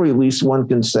very least, one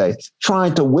can say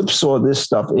trying to whipsaw this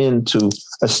stuff into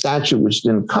a statute which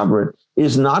didn't cover it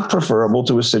is not preferable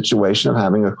to a situation of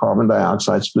having a carbon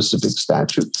dioxide specific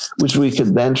statute, which we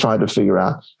could then try to figure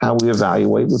out how we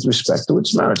evaluate with respect to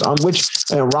its merits, on which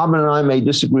Robin and I may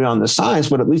disagree on the science,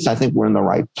 but at least I think we're in the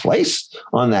right place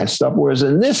on that stuff. Whereas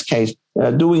in this case,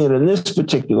 doing it in this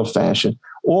particular fashion,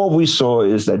 all we saw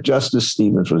is that Justice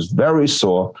Stevens was very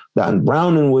sore that when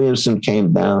Brown and Williamson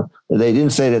came down, they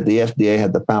didn't say that the FDA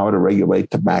had the power to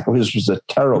regulate tobacco. His was a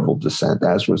terrible dissent,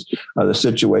 as was the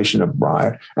situation of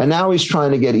Breyer. And now he's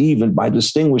trying to get even by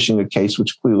distinguishing a case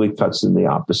which clearly cuts in the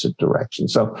opposite direction.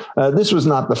 So this was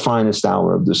not the finest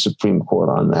hour of the Supreme Court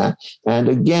on that. And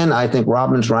again, I think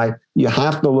Robin's right. You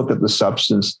have to look at the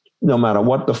substance, no matter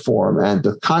what the form, and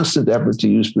the constant effort to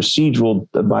use procedural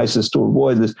devices to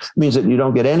avoid this means that you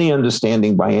don't get any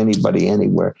understanding by anybody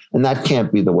anywhere. And that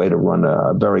can't be the way to run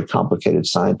a very complicated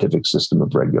scientific system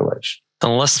of regulation.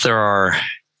 Unless there are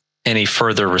any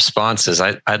further responses,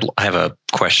 I have a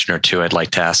question or two I'd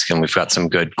like to ask, and we've got some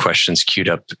good questions queued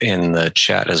up in the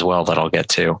chat as well that I'll get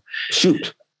to.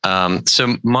 Shoot.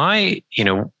 So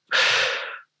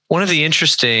one of the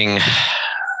interesting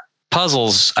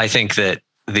puzzles I think that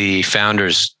the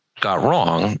founders got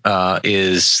wrong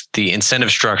is the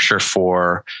incentive structure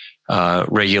for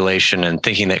regulation, and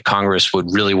thinking that Congress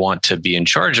would really want to be in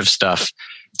charge of stuff.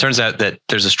 Turns out that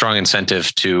there's a strong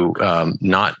incentive to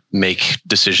not make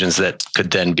decisions that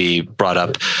could then be brought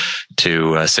up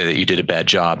to say that you did a bad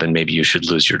job and maybe you should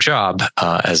lose your job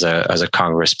as a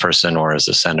congressperson or as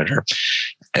a senator.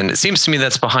 And it seems to me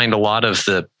that's behind a lot of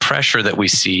the pressure that we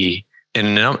see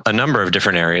in a number of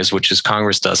different areas, which is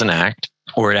Congress doesn't act,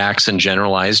 or it acts in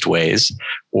generalized ways,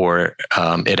 or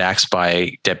it acts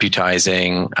by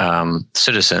deputizing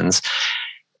citizens.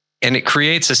 And it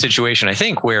creates a situation, I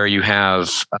think, where you have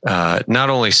not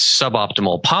only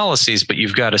suboptimal policies, but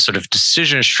you've got a sort of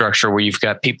decision structure where you've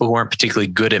got people who aren't particularly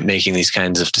good at making these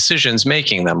kinds of decisions,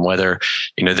 making them. Whether,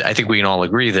 I think we can all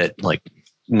agree that like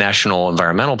national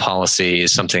environmental policy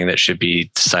is something that should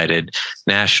be decided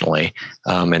nationally,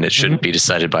 and it shouldn't be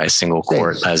decided by a single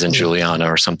court, as in Juliana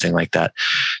or something like that.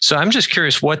 So I'm just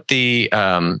curious what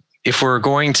if we're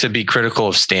going to be critical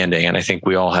of standing, and I think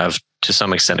we all have to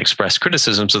some extent expressed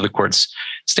criticisms of the court's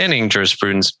standing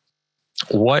jurisprudence,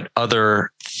 what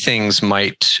other things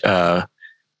might, sort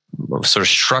of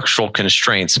structural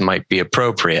constraints might be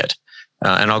appropriate?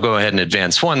 And I'll go ahead and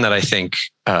advance one that I think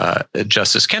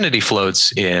Justice Kennedy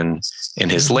floats in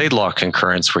his Laidlaw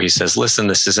concurrence, where he says, listen,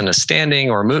 this isn't a standing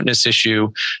or mootness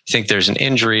issue. I think there's an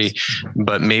injury,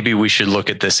 but maybe we should look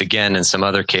at this again in some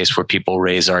other case where people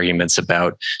raise arguments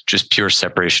about just pure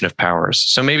separation of powers.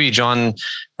 So maybe John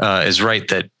is right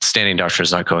that standing doctrine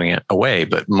is not going away,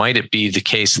 but might it be the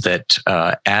case that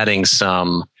adding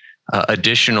some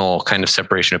additional kind of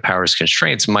separation of powers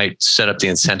constraints might set up the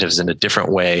incentives in a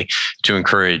different way to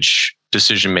encourage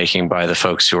decision-making by the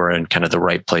folks who are in kind of the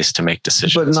right place to make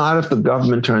decisions? But not if the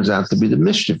government turns out to be the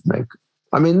mischief maker.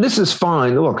 I mean, this is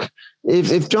fine. Look,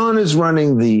 if John is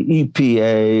running the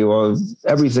EPA or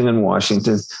everything in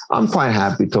Washington, I'm quite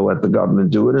happy to let the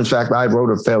government do it. In fact, I wrote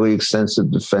a fairly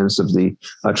extensive defense of the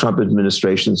Trump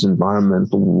administration's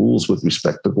environmental rules with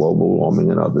respect to global warming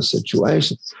and other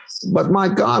situations. But my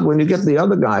God, when you get the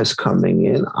other guys coming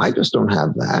in, I just don't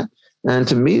have that. And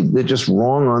to me, they're just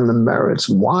wrong on the merits,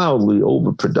 wildly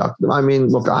overproductive. I mean,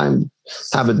 look, I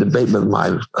have a debate with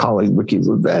my colleague, Ricky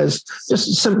Rivez, just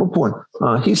a simple point.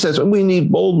 He says, we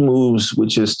need bold moves,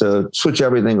 which is to switch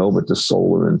everything over to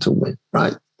solar and to wind,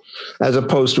 right? As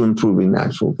opposed to improving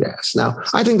natural gas. Now,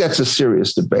 I think that's a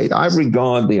serious debate. I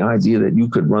regard the idea that you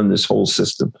could run this whole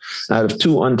system out of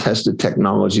two untested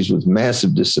technologies with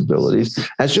massive disabilities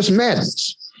as just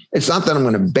madness. It's not that I'm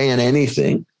going to ban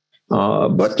anything.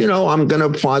 But, I'm going to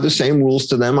apply the same rules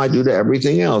to them I do to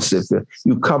everything else. If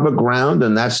you cover ground,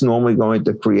 and that's normally going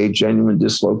to create genuine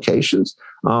dislocations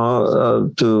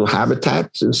to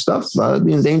habitats and stuff,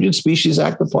 the Endangered Species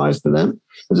Act applies to them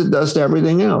as it does to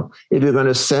everything else. If you're going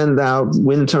to send out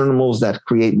wind terminals that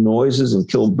create noises and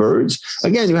kill birds,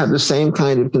 again, you have the same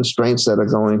kind of constraints that are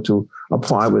going to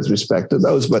apply with respect to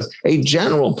those. But a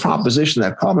general proposition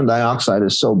that carbon dioxide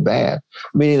is so bad,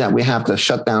 meaning that we have to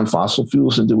shut down fossil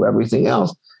fuels and do everything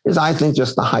else, is, I think,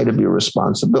 just the height of your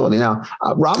responsibility. Now,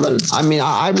 Robin, I mean,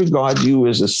 I regard you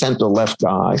as a center-left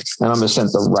guy, and I'm a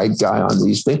center-right guy on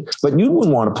these things, but you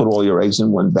wouldn't want to put all your eggs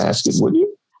in one basket, would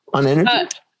you, on energy?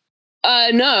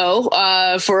 No,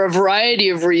 for a variety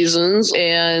of reasons.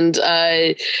 And,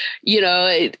 I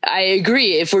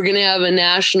agree. If we're going to have a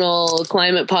national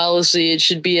climate policy, it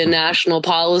should be a national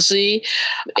policy,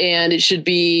 and it should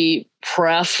be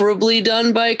preferably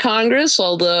done by Congress,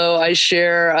 although I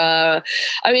share,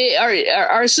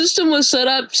 our system was set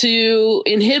up to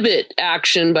inhibit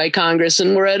action by Congress,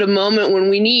 and we're at a moment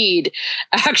when we need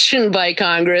action by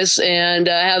Congress and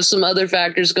have some other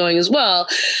factors going as well.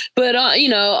 But,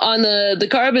 on the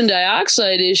carbon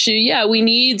dioxide issue, yeah, we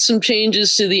need some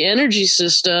changes to the energy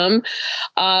system,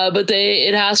 but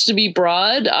it has to be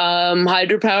broad.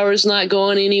 Hydropower is not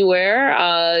going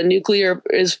anywhere. Nuclear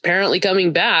is apparently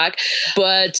coming back.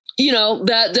 But,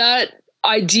 that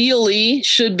ideally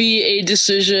should be a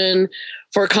decision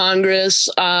for Congress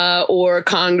or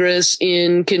Congress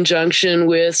in conjunction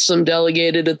with some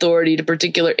delegated authority to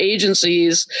particular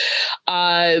agencies,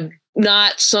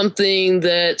 not something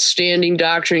that standing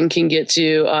doctrine can get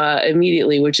to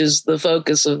immediately, which is the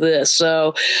focus of this.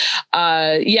 So,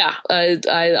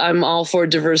 I'm all for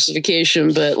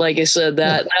diversification, but like I said,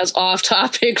 that's off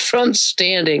topic from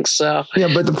standing. So yeah,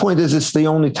 but the point is, it's the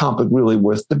only topic really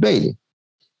worth debating.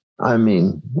 I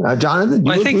mean, Jonathan,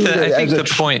 I think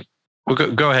the point. Well,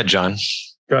 go ahead, John.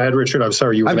 Go ahead, Richard. I'm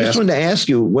sorry. I just wanted to ask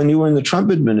you, when you were in the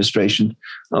Trump administration,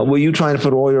 were you trying to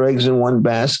put all your eggs in one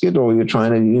basket, or were you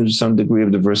trying to use some degree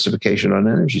of diversification on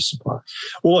energy supply?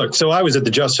 Well, look, so I was at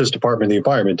the Justice Department, the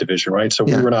Environment Division, right? So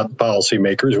we were not the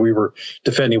policymakers. We were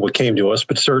defending what came to us,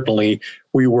 but certainly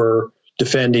we were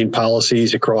defending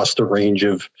policies across the range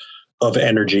of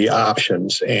energy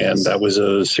options. And that was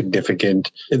a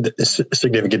significant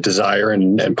desire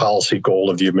and policy goal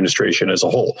of the administration as a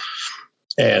whole.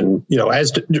 And,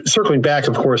 circling back,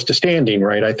 of course, to standing,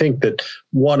 right, I think that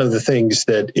one of the things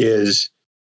that is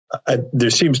there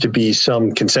seems to be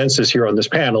some consensus here on this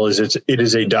panel is it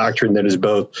is a doctrine that is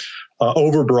both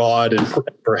overbroad and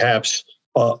perhaps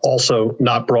also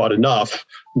not broad enough,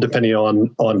 depending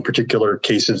on particular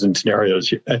cases and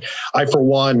scenarios. I, for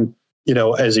one,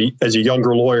 as a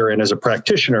younger lawyer and as a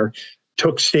practitioner,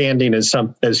 took standing as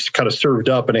kind of served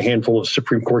up in a handful of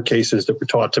Supreme Court cases that were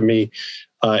taught to me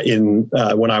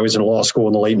when I was in law school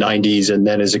in the late 90s, and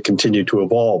then as it continued to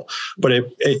evolve. But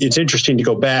it's interesting to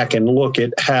go back and look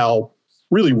at how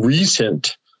really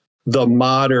recent the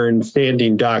modern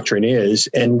standing doctrine is,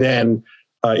 and then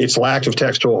its lack of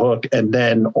textual hook, and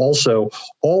then also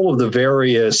all of the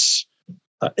various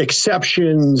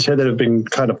exceptions that have been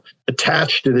kind of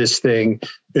attached to this thing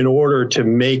in order to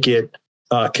make it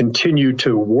continue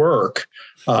to work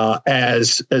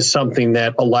as something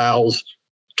that allows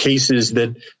cases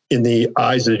that, in the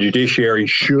eyes of the judiciary,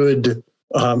 should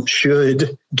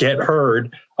get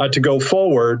heard to go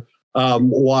forward,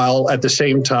 while at the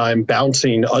same time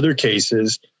bouncing other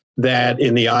cases that,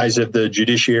 in the eyes of the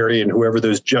judiciary and whoever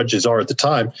those judges are at the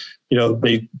time,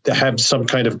 they have some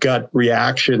kind of gut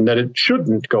reaction that it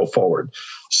shouldn't go forward.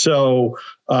 So,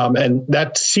 and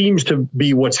that seems to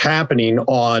be what's happening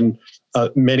on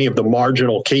many of the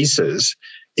marginal cases,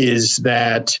 is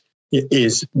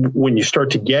when you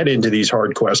start to get into these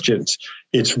hard questions,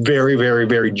 it's very, very,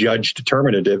 very judge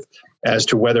determinative as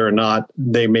to whether or not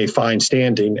they may find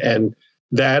standing. And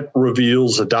that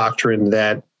reveals a doctrine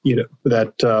that,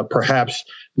 perhaps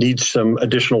needs some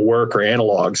additional work or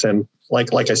analogs. And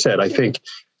like I said, I think,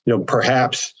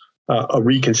 perhaps a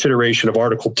reconsideration of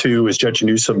Article 2, as Judge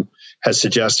Newsom has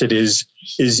suggested, is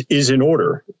in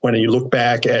order. When you look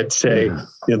back at, say,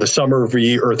 the Summer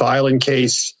v. Earth Island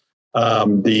case,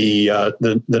 the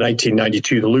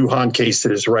 1992, the Lujan case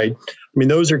that is right. I mean,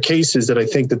 those are cases that I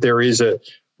think that there is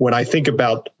when I think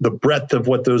about the breadth of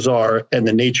what those are and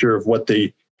the nature of what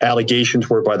the allegations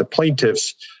were by the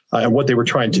plaintiffs and what they were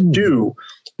trying to do,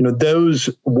 those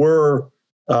were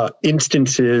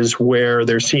instances where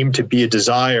there seemed to be a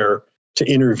desire to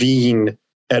intervene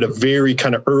at a very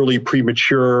kind of early,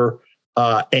 premature,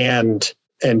 and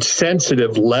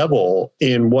sensitive level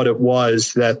in what it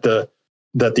was that the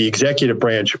executive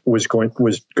branch was going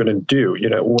to do.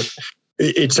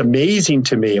 It's amazing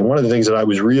to me, and one of the things that I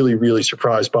was really, really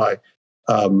surprised by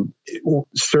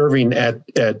serving at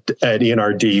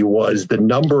NRD was the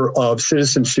number of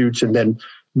citizen suits and then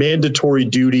mandatory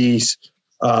duties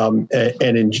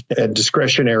and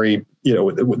discretionary,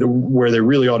 where they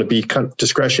really ought to be kind of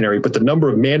discretionary, but the number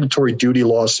of mandatory duty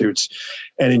lawsuits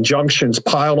and injunctions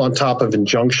piled on top of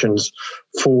injunctions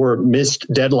for missed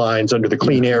deadlines under the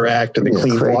Clean Air Act and the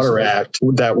Clean Water Act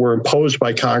that were imposed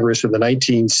by Congress in the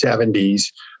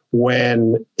 1970s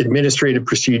when administrative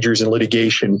procedures and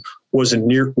litigation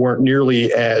weren't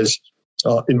nearly as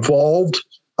involved,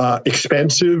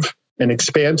 expensive, and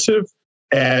expansive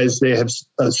as they have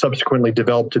subsequently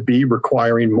developed to be,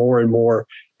 requiring more and more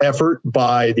effort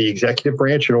by the executive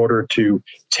branch in order to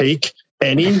take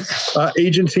any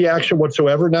agency action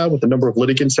whatsoever now with the number of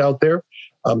litigants out there.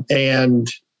 And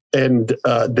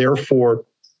therefore,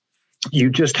 you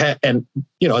just have, and,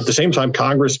 at the same time,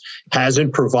 Congress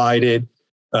hasn't provided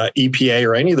EPA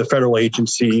or any of the federal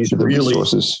agencies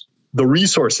the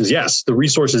resources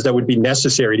that would be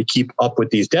necessary to keep up with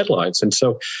these deadlines. And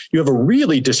so you have a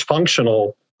really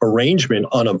dysfunctional arrangement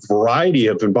on a variety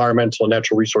of environmental and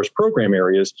natural resource program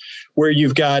areas where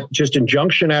you've got just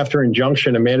injunction after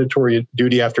injunction and mandatory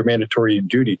duty after mandatory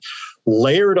duty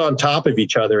layered on top of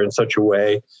each other in such a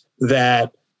way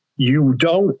that you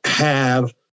don't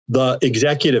have the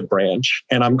executive branch,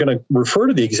 and I'm going to refer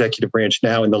to the executive branch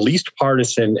now in the least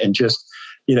partisan and just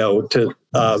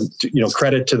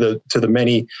credit to the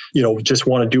many just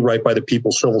want to do right by the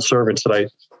people civil servants that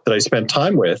I spent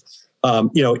time with.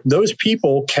 Those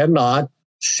people cannot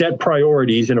set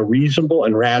priorities in a reasonable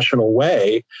and rational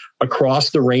way across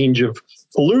the range of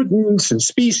pollutants and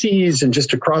species and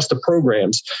just across the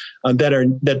programs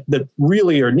that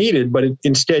really are needed. But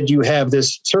instead, you have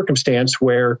this circumstance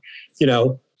where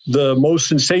the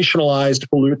most sensationalized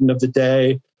pollutant of the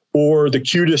day or the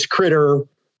cutest critter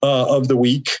of the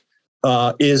week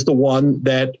is the one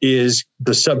that is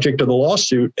the subject of the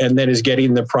lawsuit and then is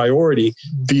getting the priority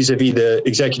vis-a-vis the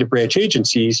executive branch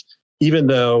agencies, even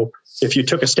though if you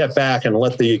took a step back and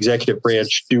let the executive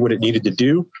branch do what it needed to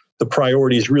do, the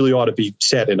priorities really ought to be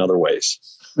set in other ways.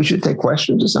 We should take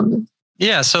questions or something.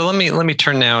 Yeah, so let me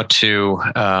turn now to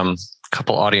a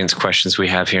couple audience questions we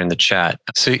have here in the chat.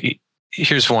 So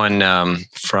here's one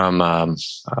from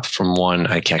one,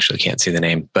 I actually can't see the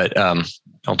name, but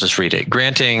I'll just read it.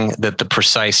 Granting that the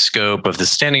precise scope of the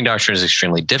standing doctrine is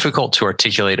extremely difficult to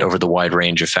articulate over the wide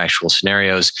range of factual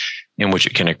scenarios in which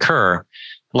it can occur,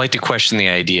 I'd like to question the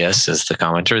idea, says the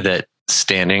commenter, that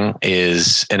standing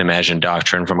is an imagined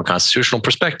doctrine from a constitutional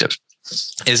perspective.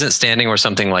 Isn't standing or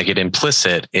something like it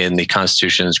implicit in the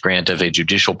Constitution's grant of a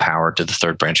judicial power to the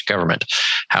third branch of government?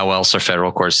 How else are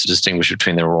federal courts to distinguish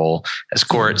between their role as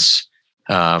courts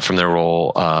from their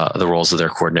role, the roles of their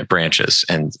coordinate branches?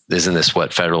 And isn't this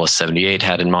what Federalist 78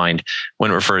 had in mind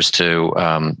when it refers to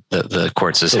the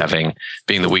courts as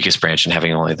being the weakest branch and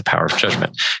having only the power of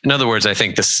judgment? In other words, I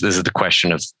think this is the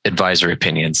question of advisory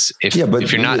opinions. If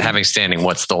you're not having standing,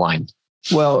 what's the line?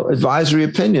 Well, advisory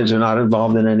opinions are not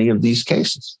involved in any of these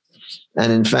cases.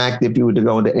 And in fact, if you were to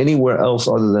go into anywhere else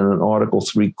other than an Article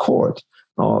III court,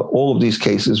 all of these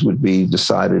cases would be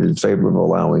decided in favor of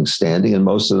allowing standing, and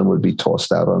most of them would be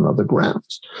tossed out on other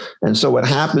grounds. And so what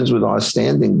happens with our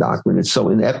standing doctrine, it's so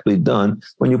ineptly done.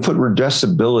 When you put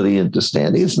redressability into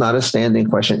standing, it's not a standing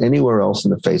question anywhere else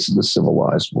in the face of the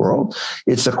civilized world.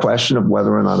 It's a question of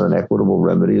whether or not an equitable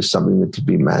remedy is something that could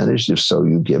be managed. If so,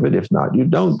 you give it. If not, you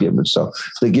don't give it. So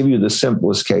to give you the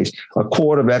simplest case, a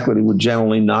court of equity would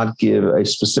generally not give a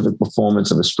specific performance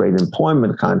of a straight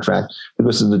employment contract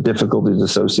because of the difficulties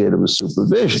associated with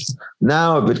supervision.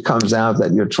 Now, if it comes out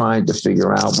that you're trying to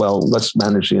figure out, well, let's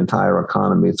manage the entire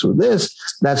economy through this,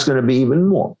 that's going to be even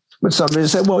more. But somebody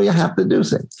said, well, you have to do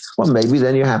things. Well, maybe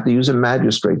then you have to use a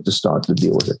magistrate to start to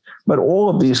deal with it. But all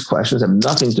of these questions have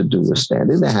nothing to do with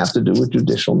standing. They have to do with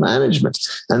judicial management.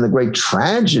 And the great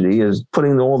tragedy is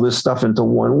putting all this stuff into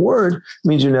one word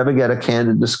means you never get a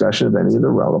candid discussion of any of the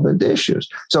relevant issues.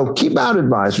 So keep out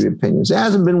advisory opinions. There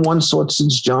hasn't been one sort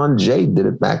since John Jay did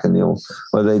it back in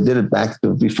they did it back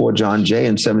before John Jay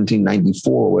in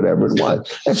 1794 or whatever it was.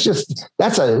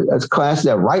 That's a class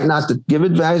that right not to give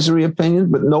advisory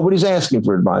opinions, but nobody's asking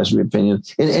for advisory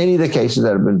opinions in any of the cases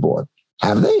that have been brought.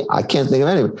 Have they? I can't think of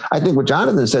any. I think what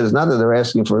Jonathan said is not that they're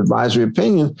asking for advisory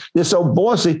opinions. They're so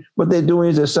bossy. What they're doing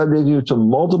is they're subjecting you to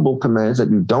multiple commands that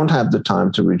you don't have the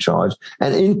time to recharge,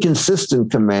 and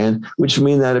inconsistent command, which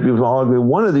mean that if you argue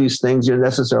one of these things, you're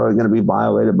necessarily going to be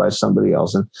violated by somebody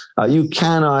else. And you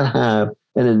cannot have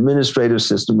an administrative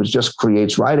system which just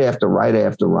creates right after right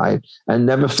after right and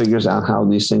never figures out how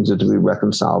these things are to be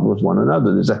reconciled with one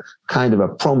another. There's a kind of a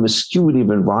promiscuity of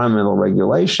environmental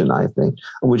regulation, I think,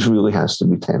 which really has to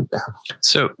be tamped down.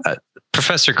 So,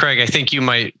 Professor Craig, I think you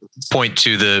might point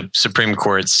to the Supreme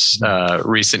Court's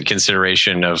recent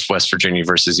consideration of West Virginia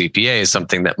versus EPA as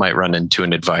something that might run into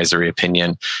an advisory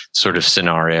opinion sort of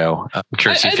scenario. I'm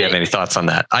curious if you have any thoughts on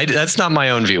that. That's not my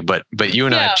own view, but you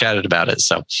and I have chatted about it.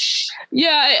 So,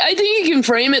 yeah, I think you can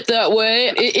frame it that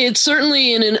way. It's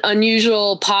certainly in an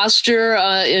unusual posture,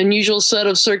 unusual set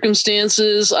of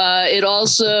circumstances. It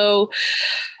also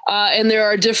And there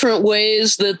are different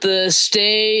ways that the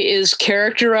stay is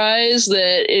characterized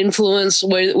that influence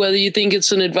whether you think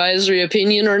it's an advisory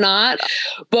opinion or not.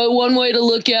 But one way to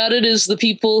look at it is the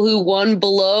people who won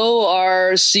below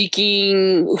are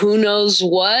seeking who knows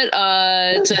what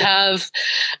to have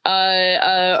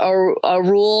a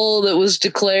rule that was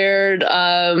declared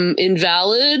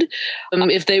invalid.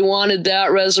 If they wanted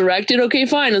that resurrected, okay,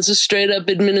 fine. It's a straight up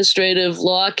administrative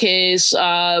law case,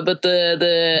 but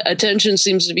the attention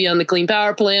seems to be on the Clean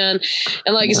Power Plan.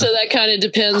 And like I said, that kind of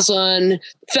depends on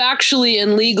factually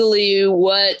and legally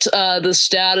what the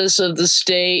status of the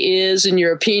stay is, in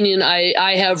your opinion.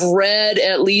 I have read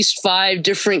at least 5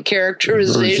 different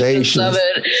characterizations of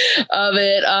it.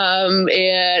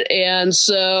 And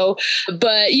so,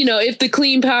 but, you know, if the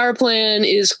Clean Power Plan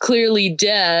is clearly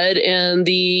dead and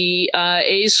the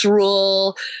ACE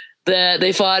rule that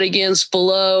they fought against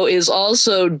below is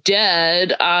also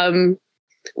dead,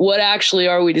 what actually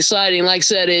are we deciding? Like I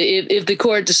said, if the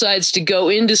court decides to go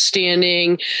into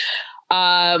standing,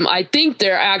 I think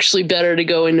they're actually better to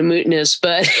go into mootness.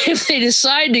 But if they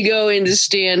decide to go into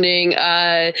standing,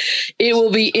 it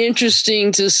will be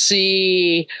interesting to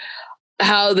see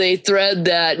how they thread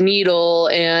that needle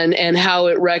and how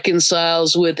it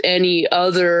reconciles with any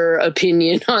other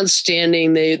opinion on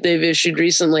standing they've issued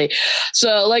recently.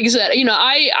 So, like I said, you know,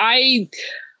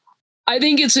 I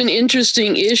think it's an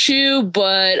interesting issue,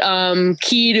 but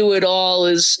key to it all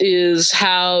is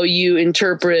how you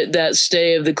interpret that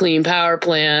stay of the Clean Power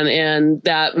Plan, and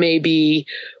that may be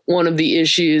one of the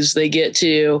issues they get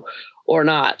to or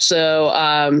not.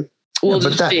 So we'll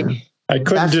just see. I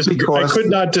could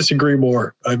not disagree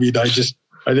more. I mean, I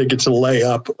think it's a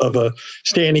layup of a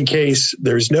standing case.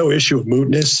 There's no issue of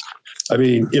mootness. I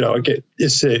mean, you know, if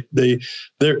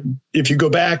you go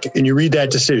back and you read that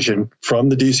decision from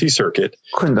the DC Circuit,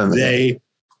 they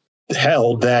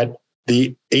held that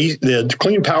the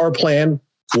Clean Power Plan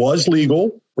was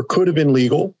legal or could have been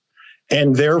legal,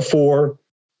 and therefore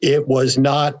it was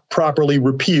not properly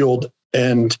repealed,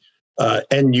 and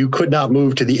you could not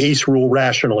move to the ACE rule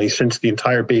rationally, since the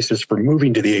entire basis for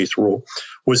moving to the ACE rule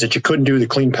was that you couldn't do the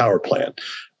Clean Power Plan,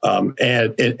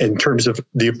 and in terms of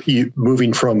the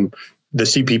moving from the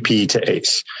CPP to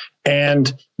ACE.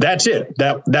 And that's it.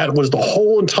 That was the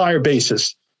whole entire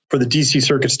basis for the DC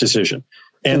Circuit's decision.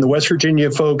 And the West Virginia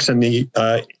folks and the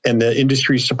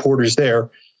industry supporters there,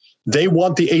 they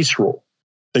want the ACE rule.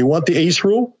 They want the ACE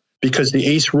rule because the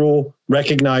ACE rule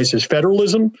recognizes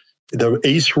federalism. The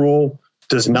ACE rule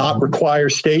does not require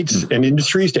states and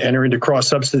industries to enter into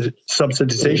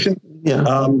cross-subsidization.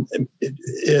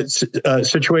 It's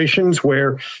situations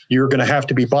where you're going to have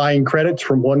to be buying credits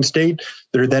from one state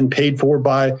that are then paid for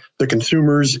by the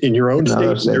consumers in your own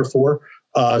state, therefore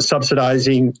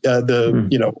subsidizing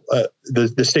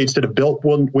the states that have built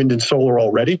wind and solar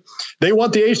already. They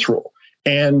want the ACE rule.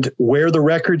 And where the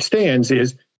record stands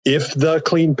is, if the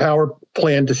Clean Power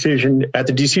Plan decision at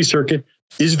the DC Circuit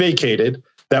is vacated,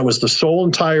 that was the sole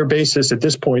entire basis at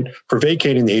this point for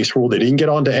vacating the ACE rule. They didn't get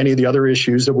onto any of the other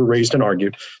issues that were raised and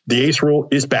argued. The ACE rule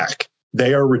is back.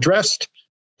 They are redressed.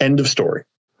 End of story.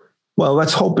 Well,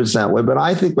 let's hope it's that way. But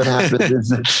I think what happened is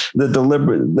the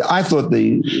deliberate. I thought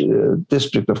the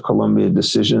District of Columbia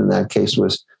decision in that case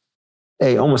was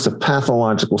almost a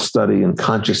pathological study in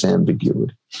conscious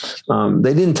ambiguity.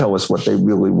 They didn't tell us what they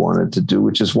really wanted to do,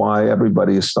 which is why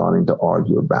everybody is starting to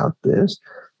argue about this.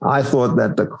 I thought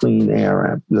that the Clean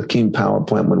Air Act, the Clean Power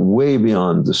Plant, went way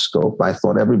beyond the scope. I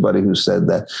thought everybody who said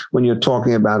that when you're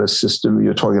talking about a system,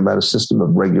 you're talking about a system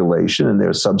of regulation, and there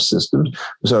are subsystems.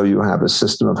 So you have a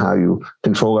system of how you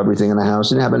control everything in the house,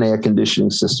 and you have an air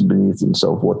conditioning system beneath and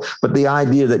so forth. But the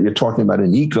idea that you're talking about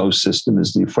an ecosystem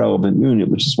is the relevant unit,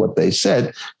 which is what they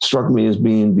said, struck me as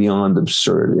being beyond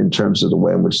absurd in terms of the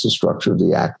way in which the structure of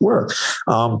the act works.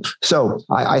 So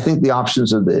I think the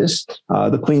options are this.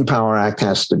 The Clean Power Act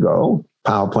has to go.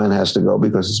 Power Plan has to go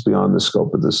because it's beyond the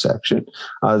scope of this section.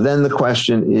 Then the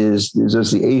question is,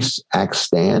 does the ACE Act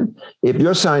stand? If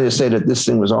you're trying to say that this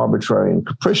thing was arbitrary and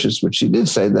capricious, which she did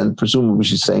say, then presumably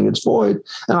she's saying it's void.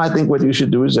 And I think what you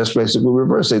should do is just basically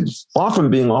reverse it. Far from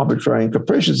being arbitrary and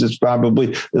capricious, it's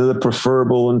probably the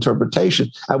preferable interpretation,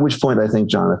 at which point I think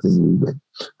Jonathan, you win.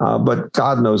 But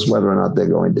God knows whether or not they're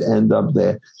going to end up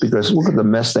there, because look at the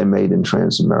mess they made in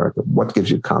Transamerica. What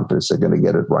gives you confidence they're going to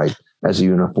get it right as a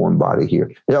uniform body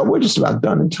here? We're just about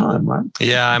done in time, right?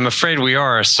 Yeah, I'm afraid we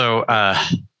are. So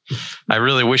I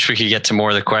really wish we could get to more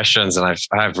of the questions, and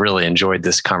I've really enjoyed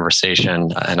this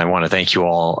conversation. And I want to thank you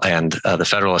all and the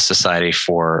Federalist Society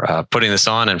for putting this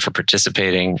on and for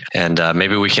participating. And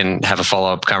maybe we can have a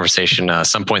follow-up conversation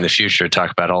some point in the future to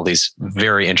talk about all these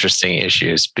very interesting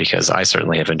issues, because I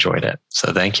certainly have enjoyed it.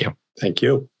 So thank you. Thank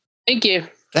you. Thank you.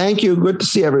 Thank you. Good to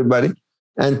see everybody.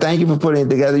 And thank you for putting it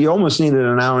together. You almost needed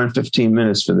an hour and 15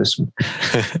 minutes for this one.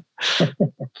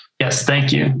 Yes,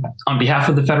 thank you. On behalf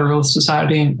of the Federalist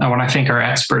Society, I want to thank our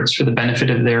experts for the benefit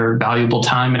of their valuable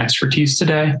time and expertise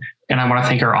today. And I want to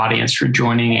thank our audience for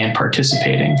joining and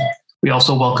participating. We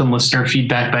also welcome listener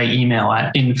feedback by email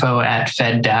at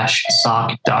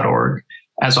info@fed-soc.org.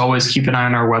 As always, keep an eye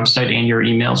on our website and your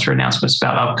emails for announcements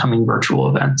about upcoming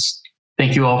virtual events.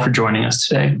 Thank you all for joining us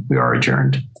today. We are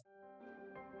adjourned.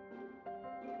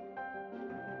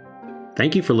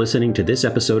 Thank you for listening to this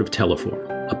episode of Teleforum,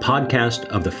 a podcast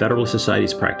of the Federalist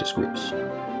Society's practice groups.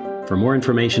 For more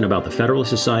information about the Federalist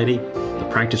Society, the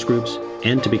practice groups,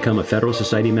 and to become a Federalist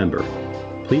Society member,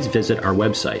 please visit our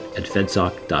website at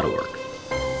fedsoc.org.